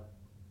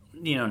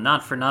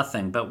 not for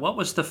nothing, but what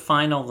was the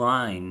final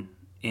line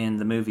in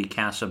the movie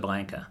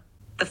Casablanca?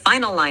 The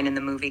final line in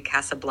the movie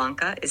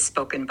Casablanca is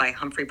spoken by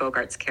Humphrey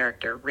Bogart's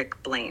character,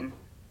 Rick Blaine.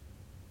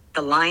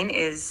 The line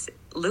is,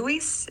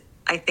 "Louis,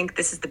 I think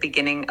this is the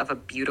beginning of a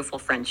beautiful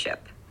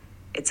friendship."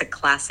 It's a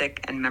classic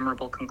and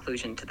memorable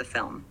conclusion to the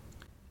film.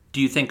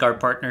 Do you think our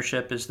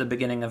partnership is the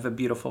beginning of a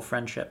beautiful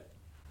friendship?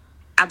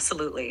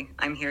 Absolutely.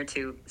 I'm here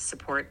to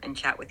support and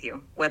chat with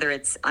you. Whether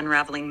it's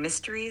unraveling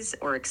mysteries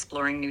or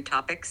exploring new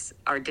topics,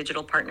 our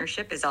digital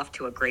partnership is off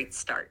to a great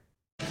start.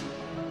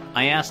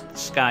 I asked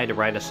Sky to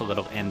write us a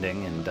little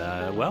ending, and,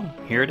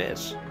 here it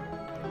is.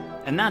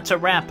 And that's a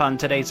wrap on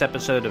today's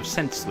episode of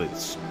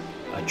Sleuths.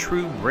 A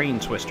true brain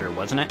twister,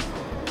 wasn't it?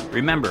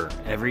 Remember,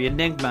 every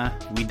enigma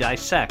we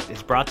dissect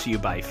is brought to you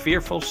by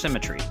Fearful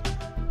Symmetry,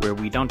 where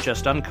we don't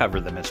just uncover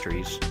the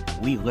mysteries,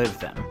 we live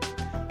them.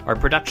 Our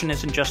production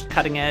isn't just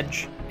cutting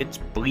edge, it's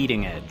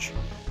bleeding edge,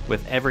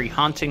 with every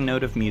haunting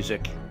note of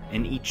music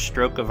and each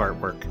stroke of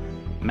artwork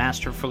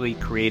masterfully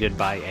created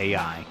by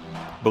AI,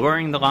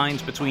 blurring the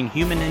lines between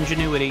human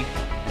ingenuity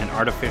and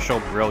artificial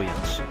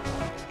brilliance.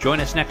 Join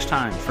us next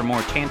time for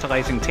more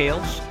tantalizing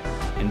tales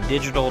and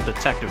digital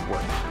detective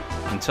work.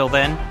 Until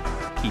then,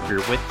 keep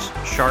your wits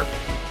sharp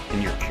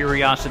and your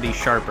curiosity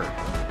sharper.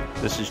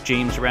 This is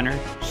James Renner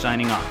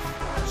signing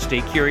off.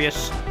 Stay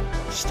curious,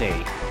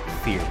 stay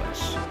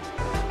fearless.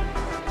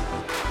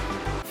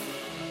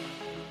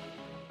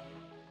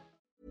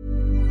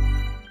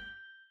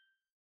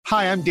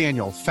 Hi, I'm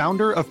Daniel,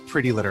 founder of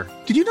Pretty Litter.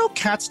 Did you know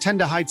cats tend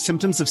to hide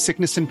symptoms of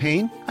sickness and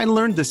pain? I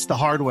learned this the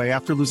hard way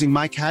after losing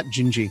my cat,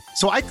 Gingy.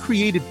 So I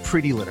created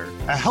Pretty Litter,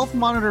 a health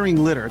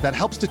monitoring litter that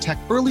helps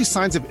detect early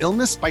signs of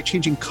illness by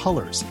changing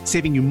colors,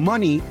 saving you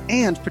money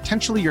and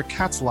potentially your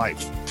cat's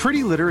life.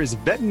 Pretty Litter is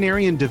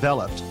veterinarian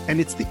developed, and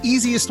it's the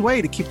easiest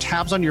way to keep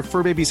tabs on your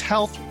fur baby's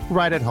health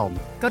right at home.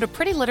 Go to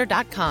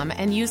prettylitter.com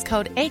and use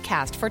code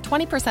ACAST for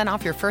 20%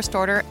 off your first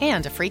order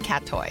and a free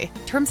cat toy.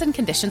 Terms and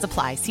conditions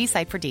apply. See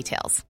site for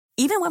details.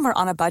 Even when we're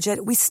on a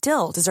budget, we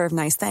still deserve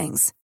nice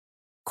things.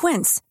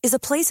 Quince is a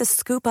place to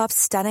scoop up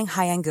stunning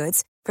high-end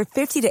goods for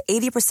 50 to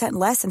 80%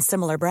 less than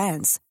similar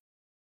brands.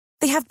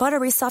 They have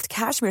buttery soft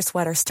cashmere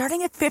sweaters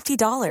starting at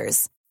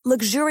 $50,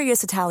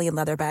 luxurious Italian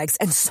leather bags,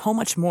 and so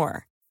much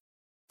more.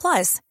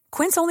 Plus,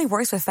 Quince only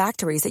works with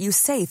factories that use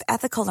safe,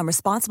 ethical, and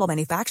responsible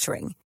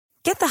manufacturing.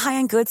 Get the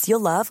high-end goods you'll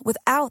love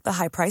without the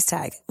high price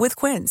tag with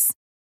Quince.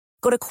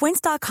 Go to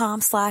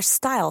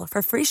quince.com/style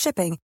for free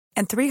shipping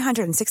and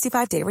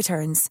 365-day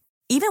returns.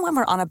 Even when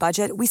we're on a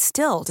budget, we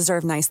still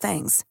deserve nice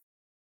things.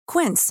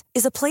 Quince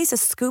is a place to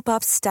scoop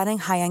up stunning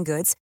high-end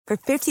goods for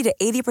 50 to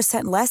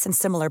 80% less than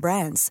similar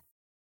brands.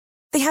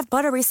 They have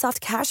buttery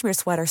soft cashmere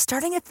sweaters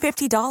starting at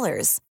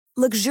 $50,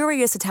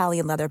 luxurious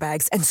Italian leather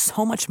bags, and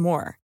so much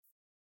more.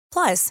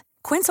 Plus,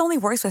 Quince only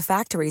works with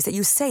factories that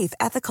use safe,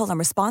 ethical, and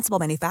responsible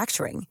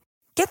manufacturing.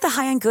 Get the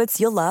high-end goods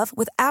you'll love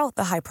without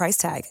the high price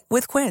tag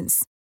with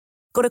Quince.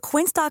 Go to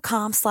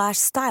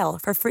quince.com/style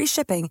for free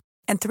shipping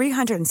and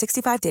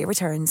 365-day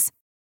returns.